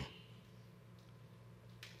meaning.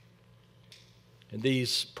 And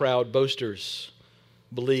these proud boasters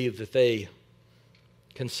believe that they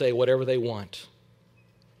can say whatever they want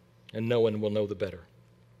and no one will know the better.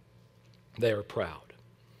 They are proud.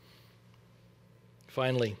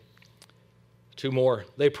 Finally, two more.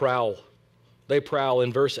 They prowl. They prowl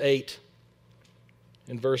in verse 8.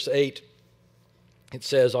 In verse 8, it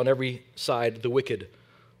says, on every side the wicked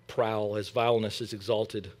prowl as vileness is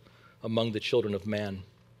exalted among the children of man.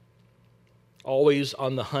 Always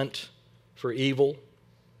on the hunt for evil,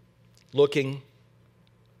 looking,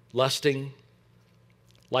 lusting,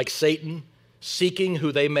 like Satan, seeking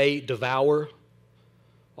who they may devour,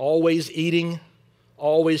 always eating,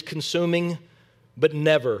 always consuming, but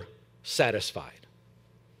never satisfied.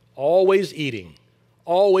 Always eating,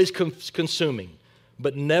 always consuming,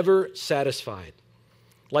 but never satisfied.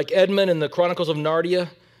 Like Edmund in the Chronicles of Narnia,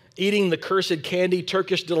 eating the cursed candy,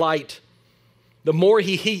 Turkish delight. The more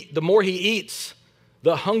he eats,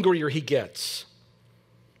 the hungrier he gets.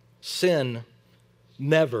 Sin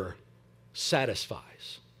never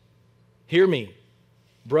satisfies. Hear me,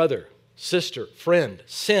 brother, sister, friend.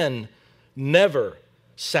 Sin never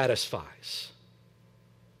satisfies.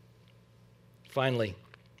 Finally,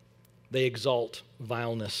 they exalt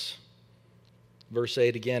vileness. Verse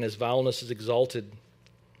 8 again, as vileness is exalted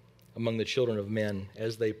among the children of men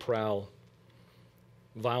as they prowl.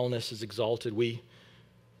 Vileness is exalted. We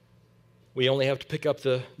only have to pick up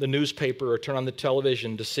the newspaper or turn on the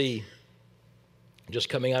television to see just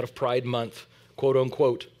coming out of Pride Month, quote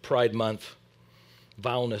unquote, Pride Month,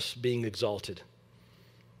 vileness being exalted.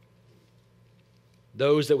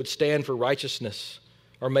 Those that would stand for righteousness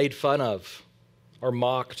are made fun of, are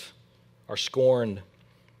mocked, are scorned,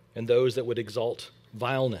 and those that would exalt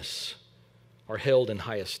vileness are held in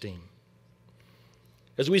high esteem.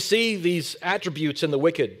 As we see these attributes in the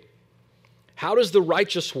wicked, how does the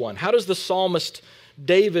righteous one, how does the psalmist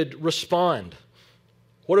David respond?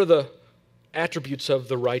 What are the attributes of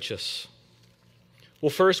the righteous? Well,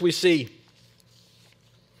 first we see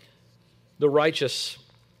the righteous,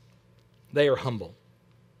 they are humble.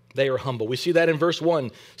 They are humble. We see that in verse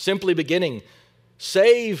 1, simply beginning,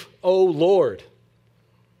 "Save, O Lord.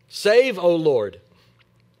 Save, O Lord."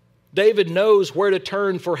 David knows where to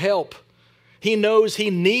turn for help. He knows he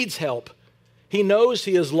needs help. He knows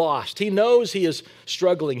he is lost. He knows he is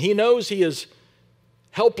struggling. He knows he is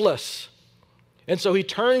helpless. And so he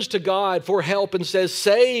turns to God for help and says,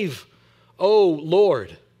 "Save, O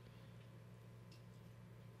Lord."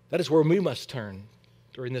 That is where we must turn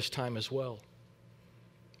during this time as well.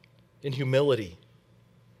 In humility,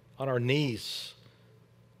 on our knees,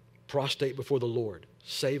 prostrate before the Lord.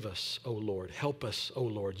 Save us, O Lord. Help us, O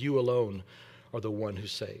Lord. You alone are the one who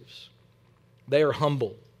saves. They are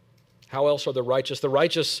humble. How else are the righteous? The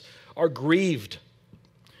righteous are grieved.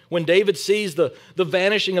 When David sees the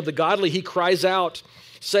vanishing of the godly, he cries out,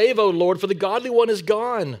 "Save, O Lord, for the godly one is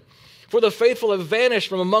gone, for the faithful have vanished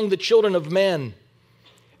from among the children of men."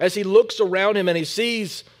 As he looks around him and he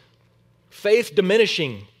sees faith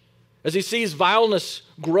diminishing, as he sees vileness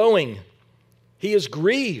growing, he is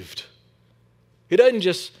grieved. He doesn't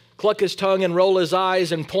just cluck his tongue and roll his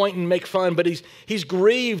eyes and point and make fun, but he's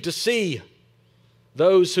grieved to see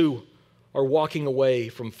those who are walking away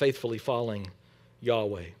from faithfully following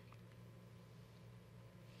Yahweh.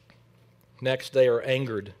 Next, they are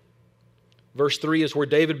angered. Verse 3 is where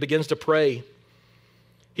David begins to pray.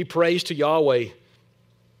 He prays to Yahweh.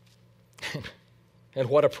 And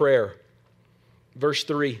what a prayer. Verse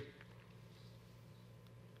 3.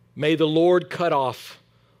 "May the Lord cut off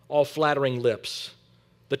all flattering lips,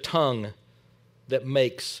 the tongue that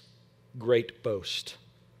makes great boast."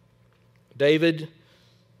 David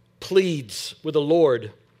pleads with the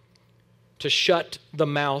Lord to shut the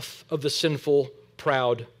mouth of the sinful,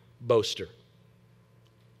 proud boaster.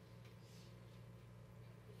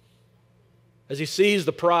 As he sees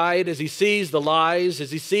the pride, as he sees the lies,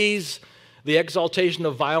 as he sees the exaltation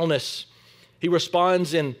of vileness, he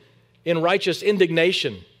responds in righteous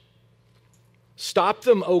indignation. "Stop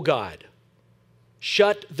them, O God.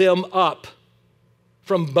 Shut them up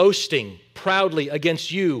from boasting proudly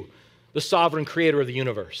against you, the sovereign creator of the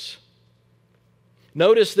universe."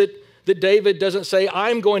 Notice that David doesn't say,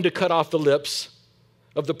 "I'm going to cut off the lips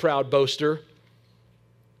of the proud boaster,"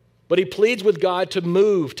 but he pleads with God to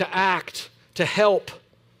move, to act, to help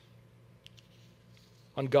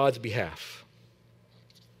on God's behalf.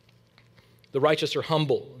 The righteous are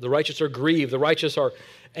humble. The righteous are grieved. The righteous are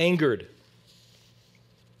angered.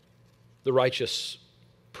 The righteous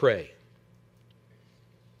pray.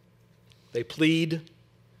 They plead.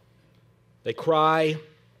 They cry.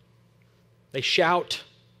 They shout.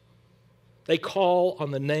 They call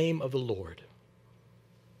on the name of the Lord.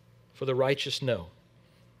 For the righteous know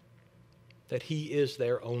that He is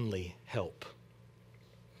their only help.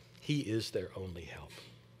 He is their only help.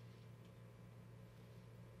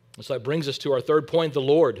 And so that brings us to our third point, the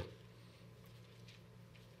Lord.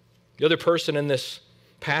 The other person in this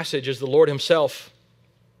passage is the Lord Himself.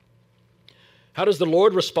 How does the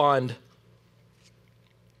Lord respond?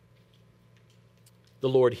 The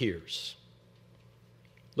Lord hears.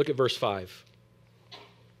 Look at verse 5.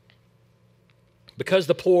 Because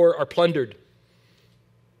the poor are plundered,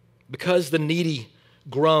 because the needy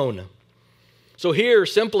groan. So here,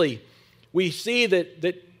 simply, we see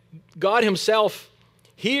that God Himself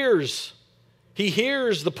hears. He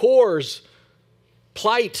hears the poor's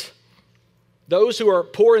plight. Those who are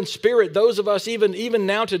poor in spirit, those of us even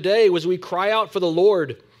now today, as we cry out for the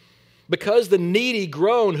Lord, because the needy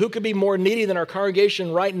groan. Who could be more needy than our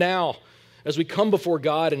congregation right now as we come before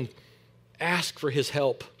God and ask for His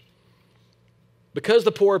help? Because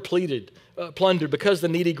the poor are plundered, because the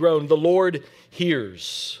needy groan, the Lord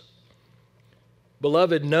hears.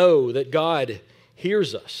 Beloved, know that God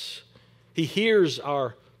hears us. He hears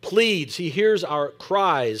our pleads. He hears our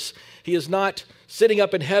cries. He is not sitting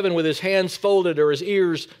up in heaven with His hands folded or His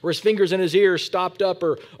ears or His fingers in His ears stopped up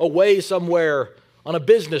or away somewhere on a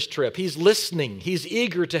business trip. He's listening. He's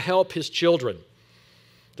eager to help His children.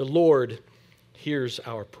 The Lord hears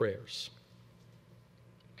our prayers.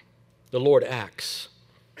 The Lord acts.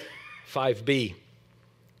 5b.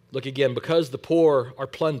 Look again. Because the poor are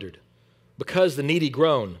plundered, because the needy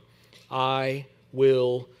groan, I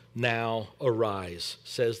will now arise,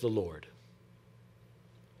 says the Lord.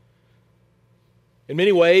 In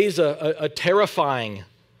many ways, a terrifying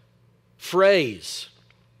phrase.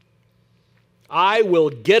 I will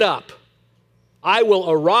get up. I will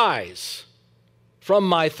arise from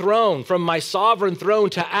my throne, from my sovereign throne,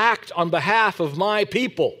 to act on behalf of my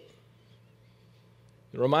people.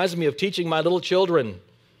 It reminds me of teaching my little children,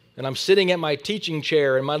 and I'm sitting at my teaching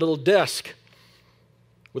chair in my little desk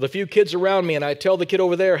with a few kids around me, and I tell the kid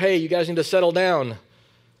over there, hey, you guys need to settle down.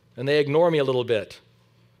 And they ignore me a little bit.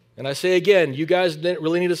 And I say again, you guys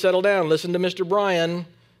really need to settle down. Listen to Mr. Bryan.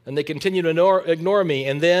 And they continue to ignore me.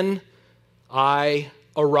 And then I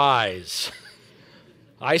arise.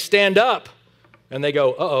 I stand up. And they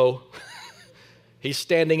go, uh-oh. He's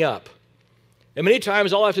standing up. And many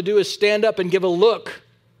times all I have to do is stand up and give a look,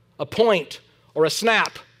 a point, or a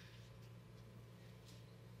snap.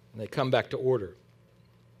 And they come back to order.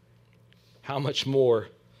 How much more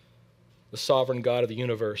the sovereign God of the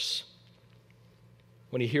universe,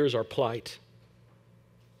 when he hears our plight,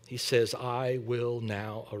 he says, I will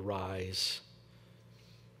now arise.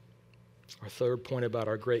 Our third point about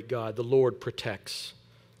our great God, the Lord protects.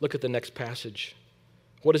 Look at the next passage.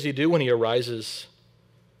 What does he do when he arises?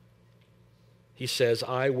 He says,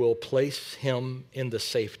 I will place him in the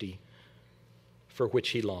safety for which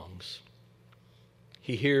he longs.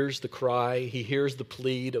 He hears the cry, he hears the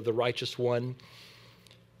plead of the righteous one,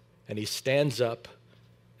 and he stands up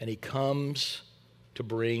and he comes to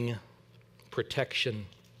bring protection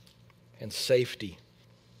and safety.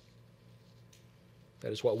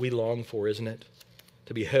 That is what we long for, isn't it?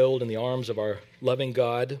 To be held in the arms of our loving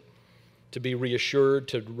God, to be reassured,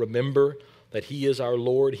 to remember that he is our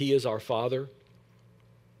Lord, he is our Father.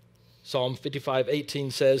 Psalm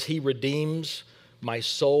 55:18 says, he redeems my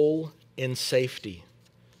soul in safety.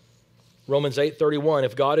 Romans 8:31,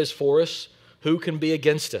 if God is for us, who can be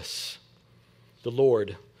against us? The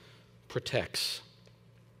Lord protects.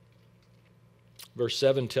 Verse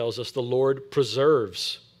 7 tells us the Lord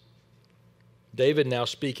preserves. David now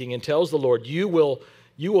speaking and tells the Lord, you will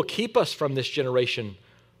keep us from this generation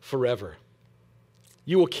forever.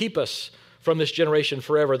 You will keep us from this generation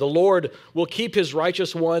forever. The Lord will keep his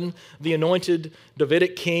righteous one, the anointed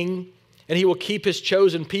Davidic king, and he will keep his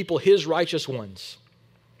chosen people, his righteous ones.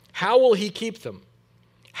 How will he keep them?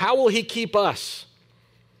 How will he keep us?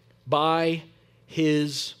 By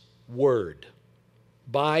his word.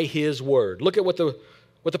 By his word. Look at what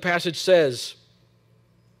the passage says.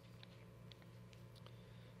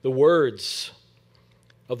 The words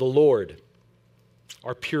of the Lord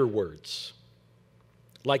are pure words,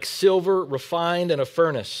 like silver refined in a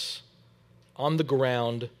furnace, on the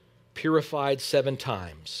ground, purified 7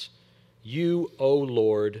 times. You, O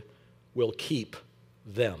Lord, will keep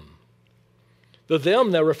them. The them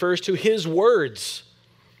that refers to his words.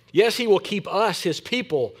 Yes, he will keep us, his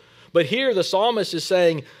people. But here the psalmist is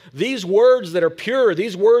saying, these words that are pure,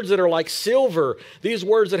 these words that are like silver, these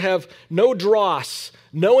words that have no dross,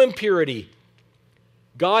 no impurity,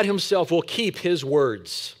 God himself will keep his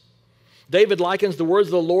words. David likens the words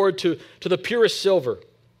of the Lord to the purest silver,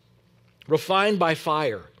 refined by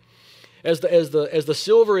fire. As the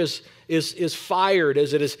silver is fired,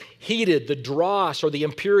 as it is heated, the dross or the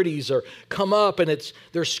impurities come up and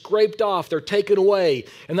they're scraped off, they're taken away.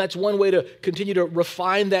 And that's one way to continue to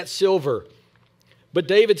refine that silver. But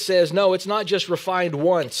David says, no, it's not just refined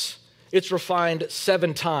once, it's refined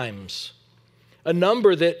 7 times. A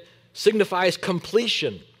number that signifies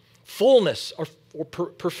completion, fullness, or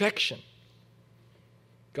perfection.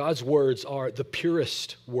 God's words are the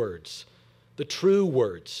purest words, the true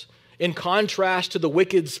words. In contrast to the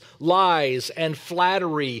wicked's lies and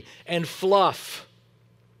flattery and fluff,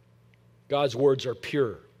 God's words are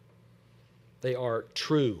pure. They are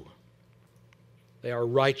true. They are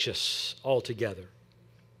righteous altogether.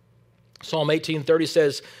 Psalm 18:30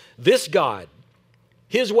 says, this God,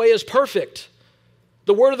 his way is perfect.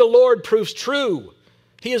 The word of the Lord proves true.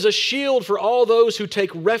 He is a shield for all those who take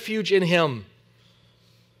refuge in him.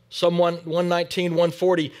 Psalm 119,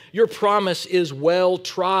 140, your promise is well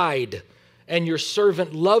tried, and your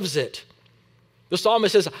servant loves it. The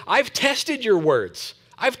psalmist says, I've tested your words.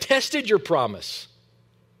 I've tested your promise.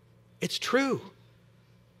 It's true.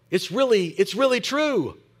 It's really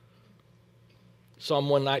true. Psalm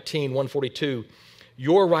 119, 142,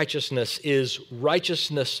 your righteousness is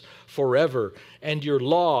righteousness forever, and your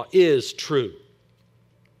law is true.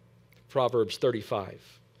 Proverbs 35.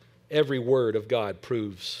 Every word of God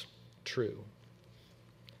proves true.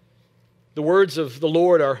 The words of the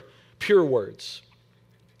Lord are pure words.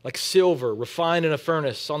 like silver refined in a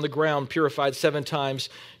furnace, on the ground purified 7 times,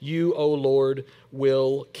 you, O Lord,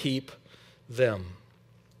 will keep them.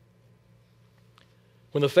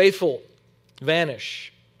 When the faithful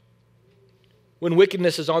vanish, when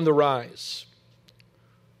wickedness is on the rise,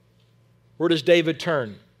 where does David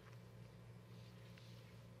turn?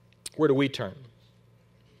 Where do we turn?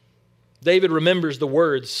 David remembers the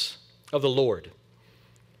words of the Lord,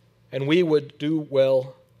 and we would do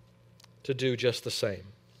well to do just the same.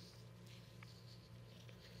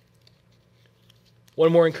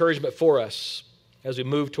 One more encouragement for us as we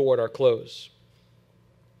move toward our close.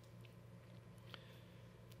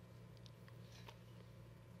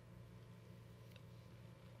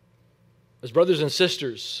 As brothers and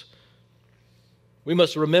sisters, we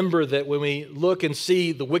must remember that when we look and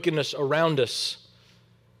see the wickedness around us,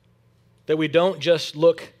 that we don't just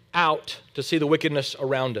look out to see the wickedness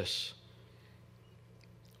around us.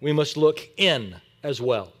 We must look in as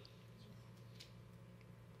well.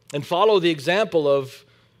 And follow the example of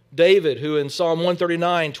David, who in Psalm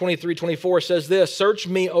 139, 23, 24 says this, "Search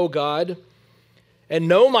me, O God, and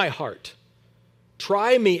know my heart.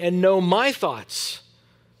 Try me and know my thoughts,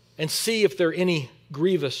 and see if there are any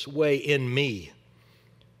grievous way in me,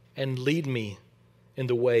 and lead me in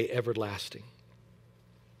the way everlasting."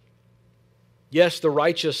 Yes, the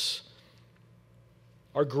righteous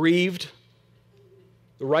are grieved.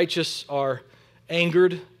 The righteous are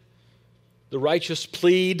angered. The righteous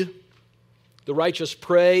plead. The righteous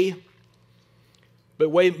pray.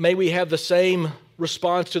 But may we have the same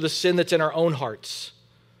response to the sin that's in our own hearts.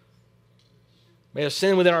 May a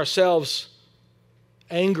sin within ourselves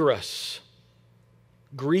anger us,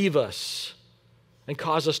 grieve us, and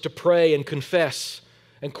cause us to pray and confess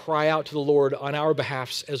and cry out to the Lord on our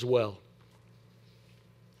behalfs as well.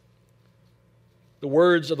 The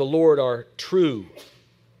words of the Lord are true.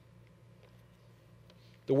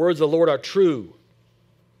 The words of the Lord are true.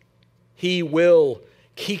 He will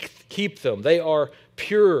keep them. They are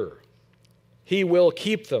pure. He will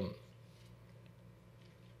keep them.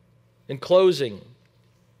 In closing,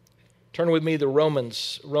 turn with me to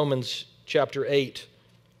Romans chapter 8.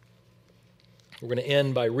 We're going to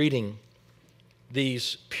end by reading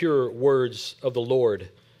these pure words of the Lord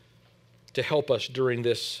to help us during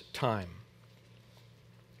this time.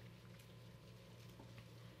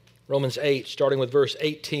 Romans 8, starting with verse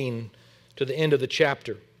 18 to the end of the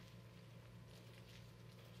chapter.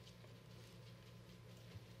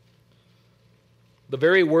 The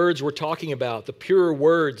very words we're talking about, the pure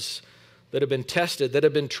words that have been tested, that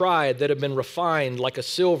have been tried, that have been refined like a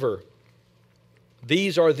silver,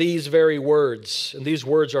 these are these very words, and these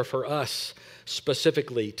words are for us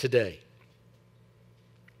specifically today.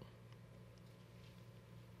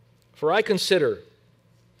 For I consider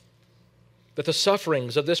that the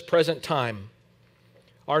sufferings of this present time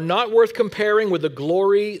are not worth comparing with the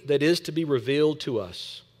glory that is to be revealed to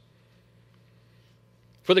us.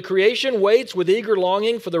 For the creation waits with eager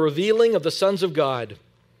longing for the revealing of the sons of God.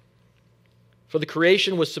 For the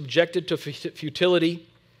creation was subjected to futility,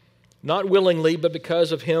 not willingly, but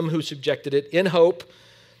because of him who subjected it, in hope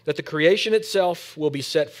that the creation itself will be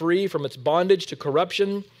set free from its bondage to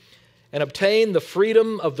corruption and obtain the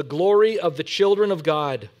freedom of the glory of the children of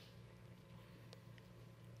God.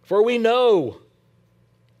 For we know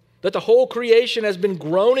that the whole creation has been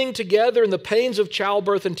groaning together in the pains of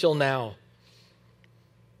childbirth until now.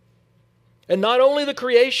 And not only the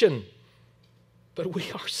creation, but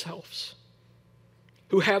we ourselves,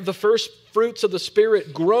 who have the first fruits of the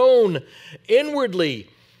Spirit, groan inwardly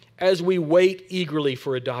as we wait eagerly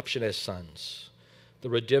for adoption as sons, the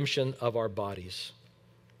redemption of our bodies.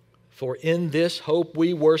 For in this hope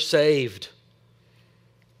we were saved.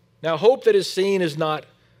 Now, hope that is seen is not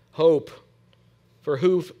hope, for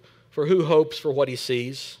who hopes for what he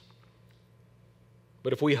sees?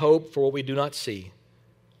 But if we hope for what we do not see,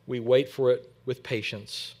 we wait for it with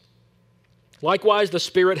patience. Likewise, the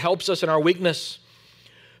Spirit helps us in our weakness,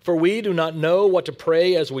 for we do not know what to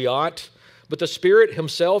pray as we ought, but the Spirit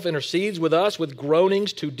himself intercedes with us with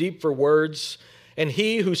groanings too deep for words. And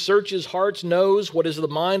he who searches hearts knows what is the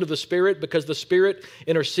mind of the Spirit, because the Spirit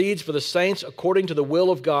intercedes for the saints according to the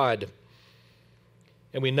will of God.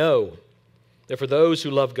 And we know that for those who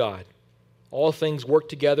love God, all things work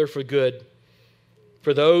together for good,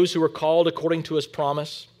 for those who are called according to his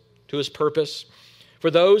promise, to his purpose.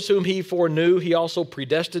 For those whom he foreknew, he also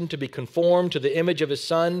predestined to be conformed to the image of his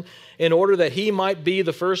Son, in order that he might be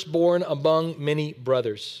the firstborn among many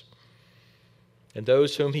brothers. And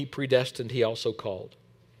those whom he predestined, he also called.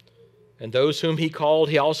 And those whom he called,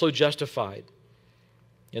 he also justified.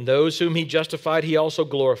 And those whom he justified, he also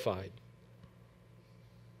glorified.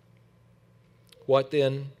 What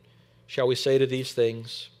then shall we say to these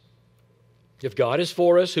things? If God is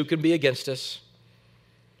for us, who can be against us?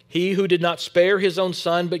 He who did not spare his own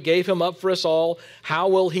Son, but gave him up for us all, how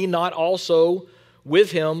will he not also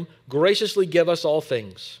with him graciously give us all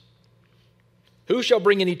things? Who shall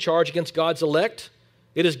bring any charge against God's elect?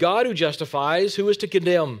 It is God who justifies. Who is to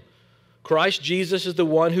condemn? Christ Jesus is the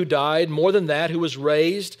one who died, more than that, who was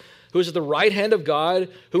raised, who is at the right hand of God,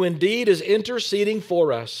 who indeed is interceding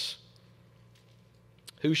for us.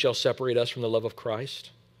 Who shall separate us from the love of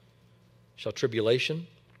Christ? Shall tribulation,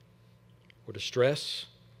 or distress,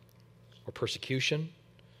 or persecution,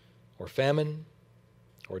 or famine,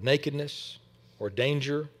 or nakedness, or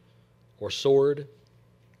danger, or sword?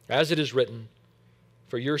 As it is written,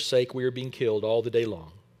 for your sake we are being killed all the day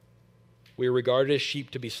long. We are regarded as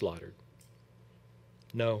sheep to be slaughtered.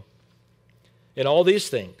 No. In all these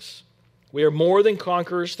things, we are more than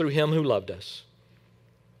conquerors through him who loved us.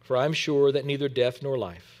 For I am sure that neither death nor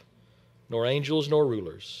life, nor angels nor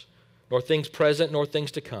rulers, nor things present nor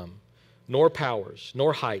things to come, nor powers,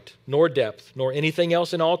 nor height, nor depth, nor anything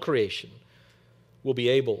else in all creation will be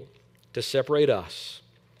able to separate us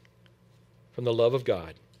from the love of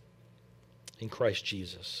God in Christ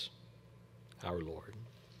Jesus, our Lord.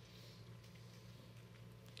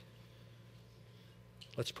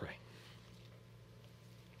 Let's pray.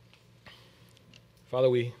 Father,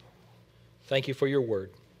 we thank you for your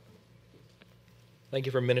word. Thank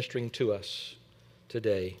you for ministering to us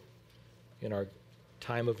today in our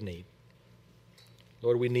time of need.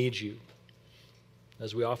 Lord, we need you.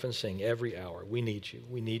 As we often sing, every hour, we need you.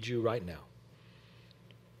 We need you right now.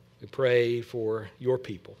 We pray for your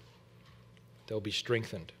people. They'll be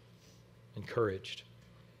strengthened, encouraged.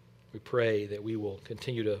 We pray that we will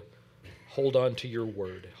continue to hold on to your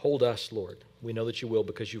word. Hold us, Lord. We know that you will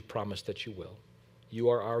because you've promised that you will. You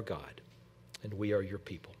are our God, and we are your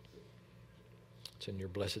people. It's in your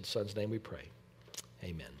blessed Son's name we pray.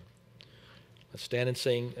 Amen. Let's stand and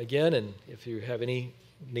sing again, and if you have any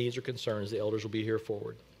needs or concerns, the elders will be here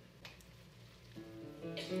forward.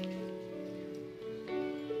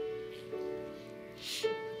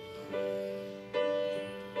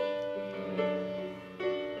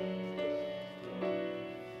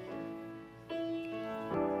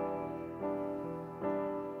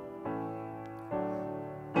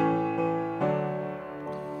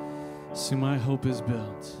 See, my hope is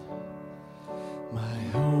built. My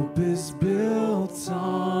hope is built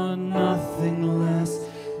on nothing less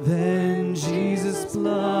than Jesus'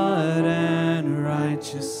 blood and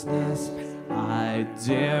righteousness. I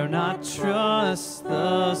dare not trust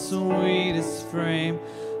the sweetest frame,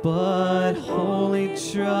 but wholly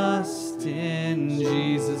trust in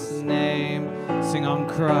Jesus' name. Sing on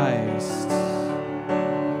Christ.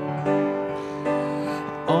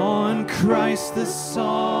 On Christ the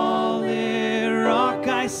solid rock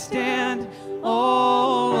I stand.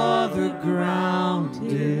 All other ground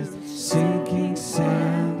is sinking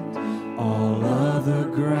sand. All other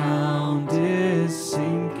ground is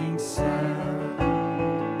sinking sand.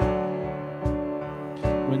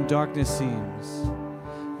 When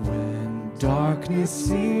darkness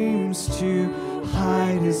seems to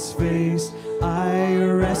hide his face, I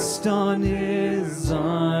rest on his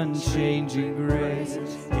unchanging grace.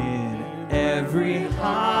 In every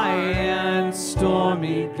high and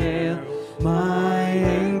stormy gale, my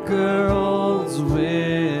anchor holds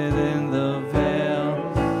within the veil.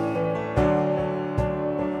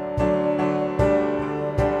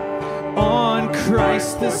 On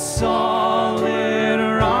Christ the solid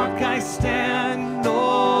rock I stand.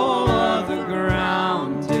 All other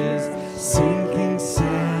ground is sinking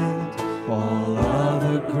sand. All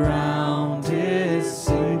other ground is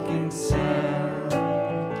sinking sand.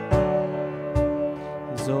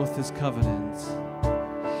 his oath is covenant.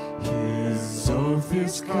 His oath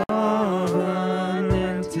is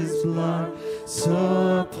covenant, his blood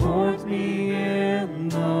support me in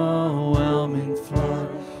the whelming flood.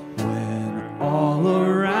 When all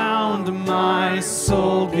around my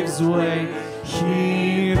soul gives way,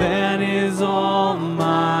 he then is all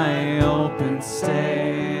my open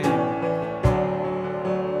stay.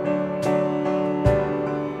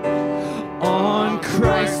 On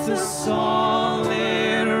Christ the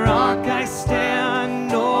solid rock I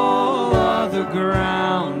stand. All other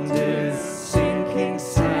ground is sinking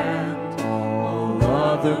sand. All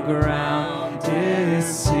other ground is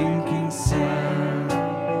sinking sand.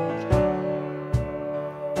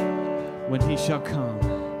 When he shall come,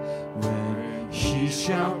 When he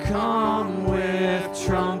shall come with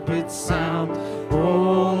trumpet sound,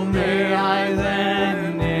 oh, may I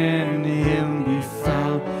then in him be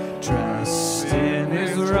found, dressed in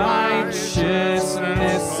his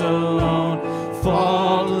righteousness alone,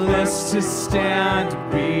 to stand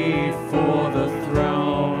before the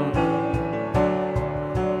throne.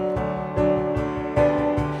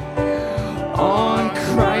 On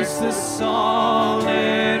Christ the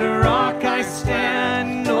solid rock I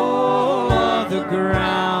stand, all other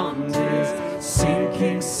ground is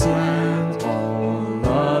sinking sand, all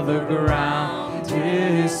other ground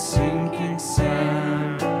is sinking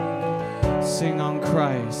sand. Sing on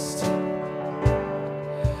Christ.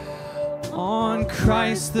 On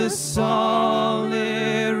Christ the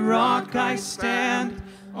solid rock I stand,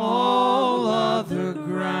 all other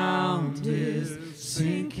ground is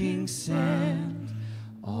sinking sand,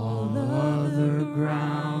 all other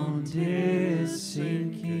ground is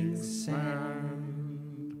sinking sand.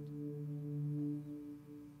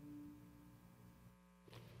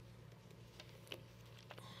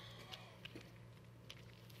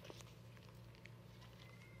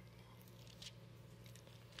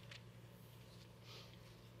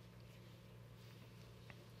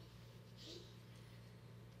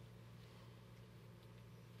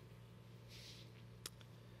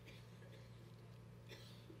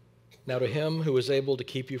 Now to him who is able to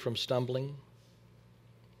keep you from stumbling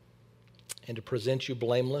and to present you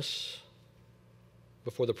blameless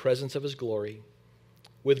before the presence of his glory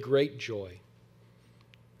with great joy,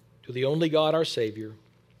 to the only God our Savior,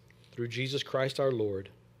 through Jesus Christ our Lord,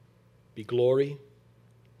 be glory,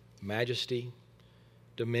 majesty,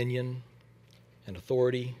 dominion, and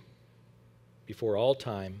authority before all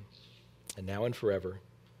time, and now and forever.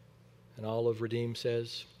 And all of Redeemed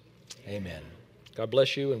says, amen. God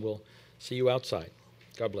bless you, and we'll see you outside.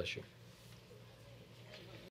 God bless you.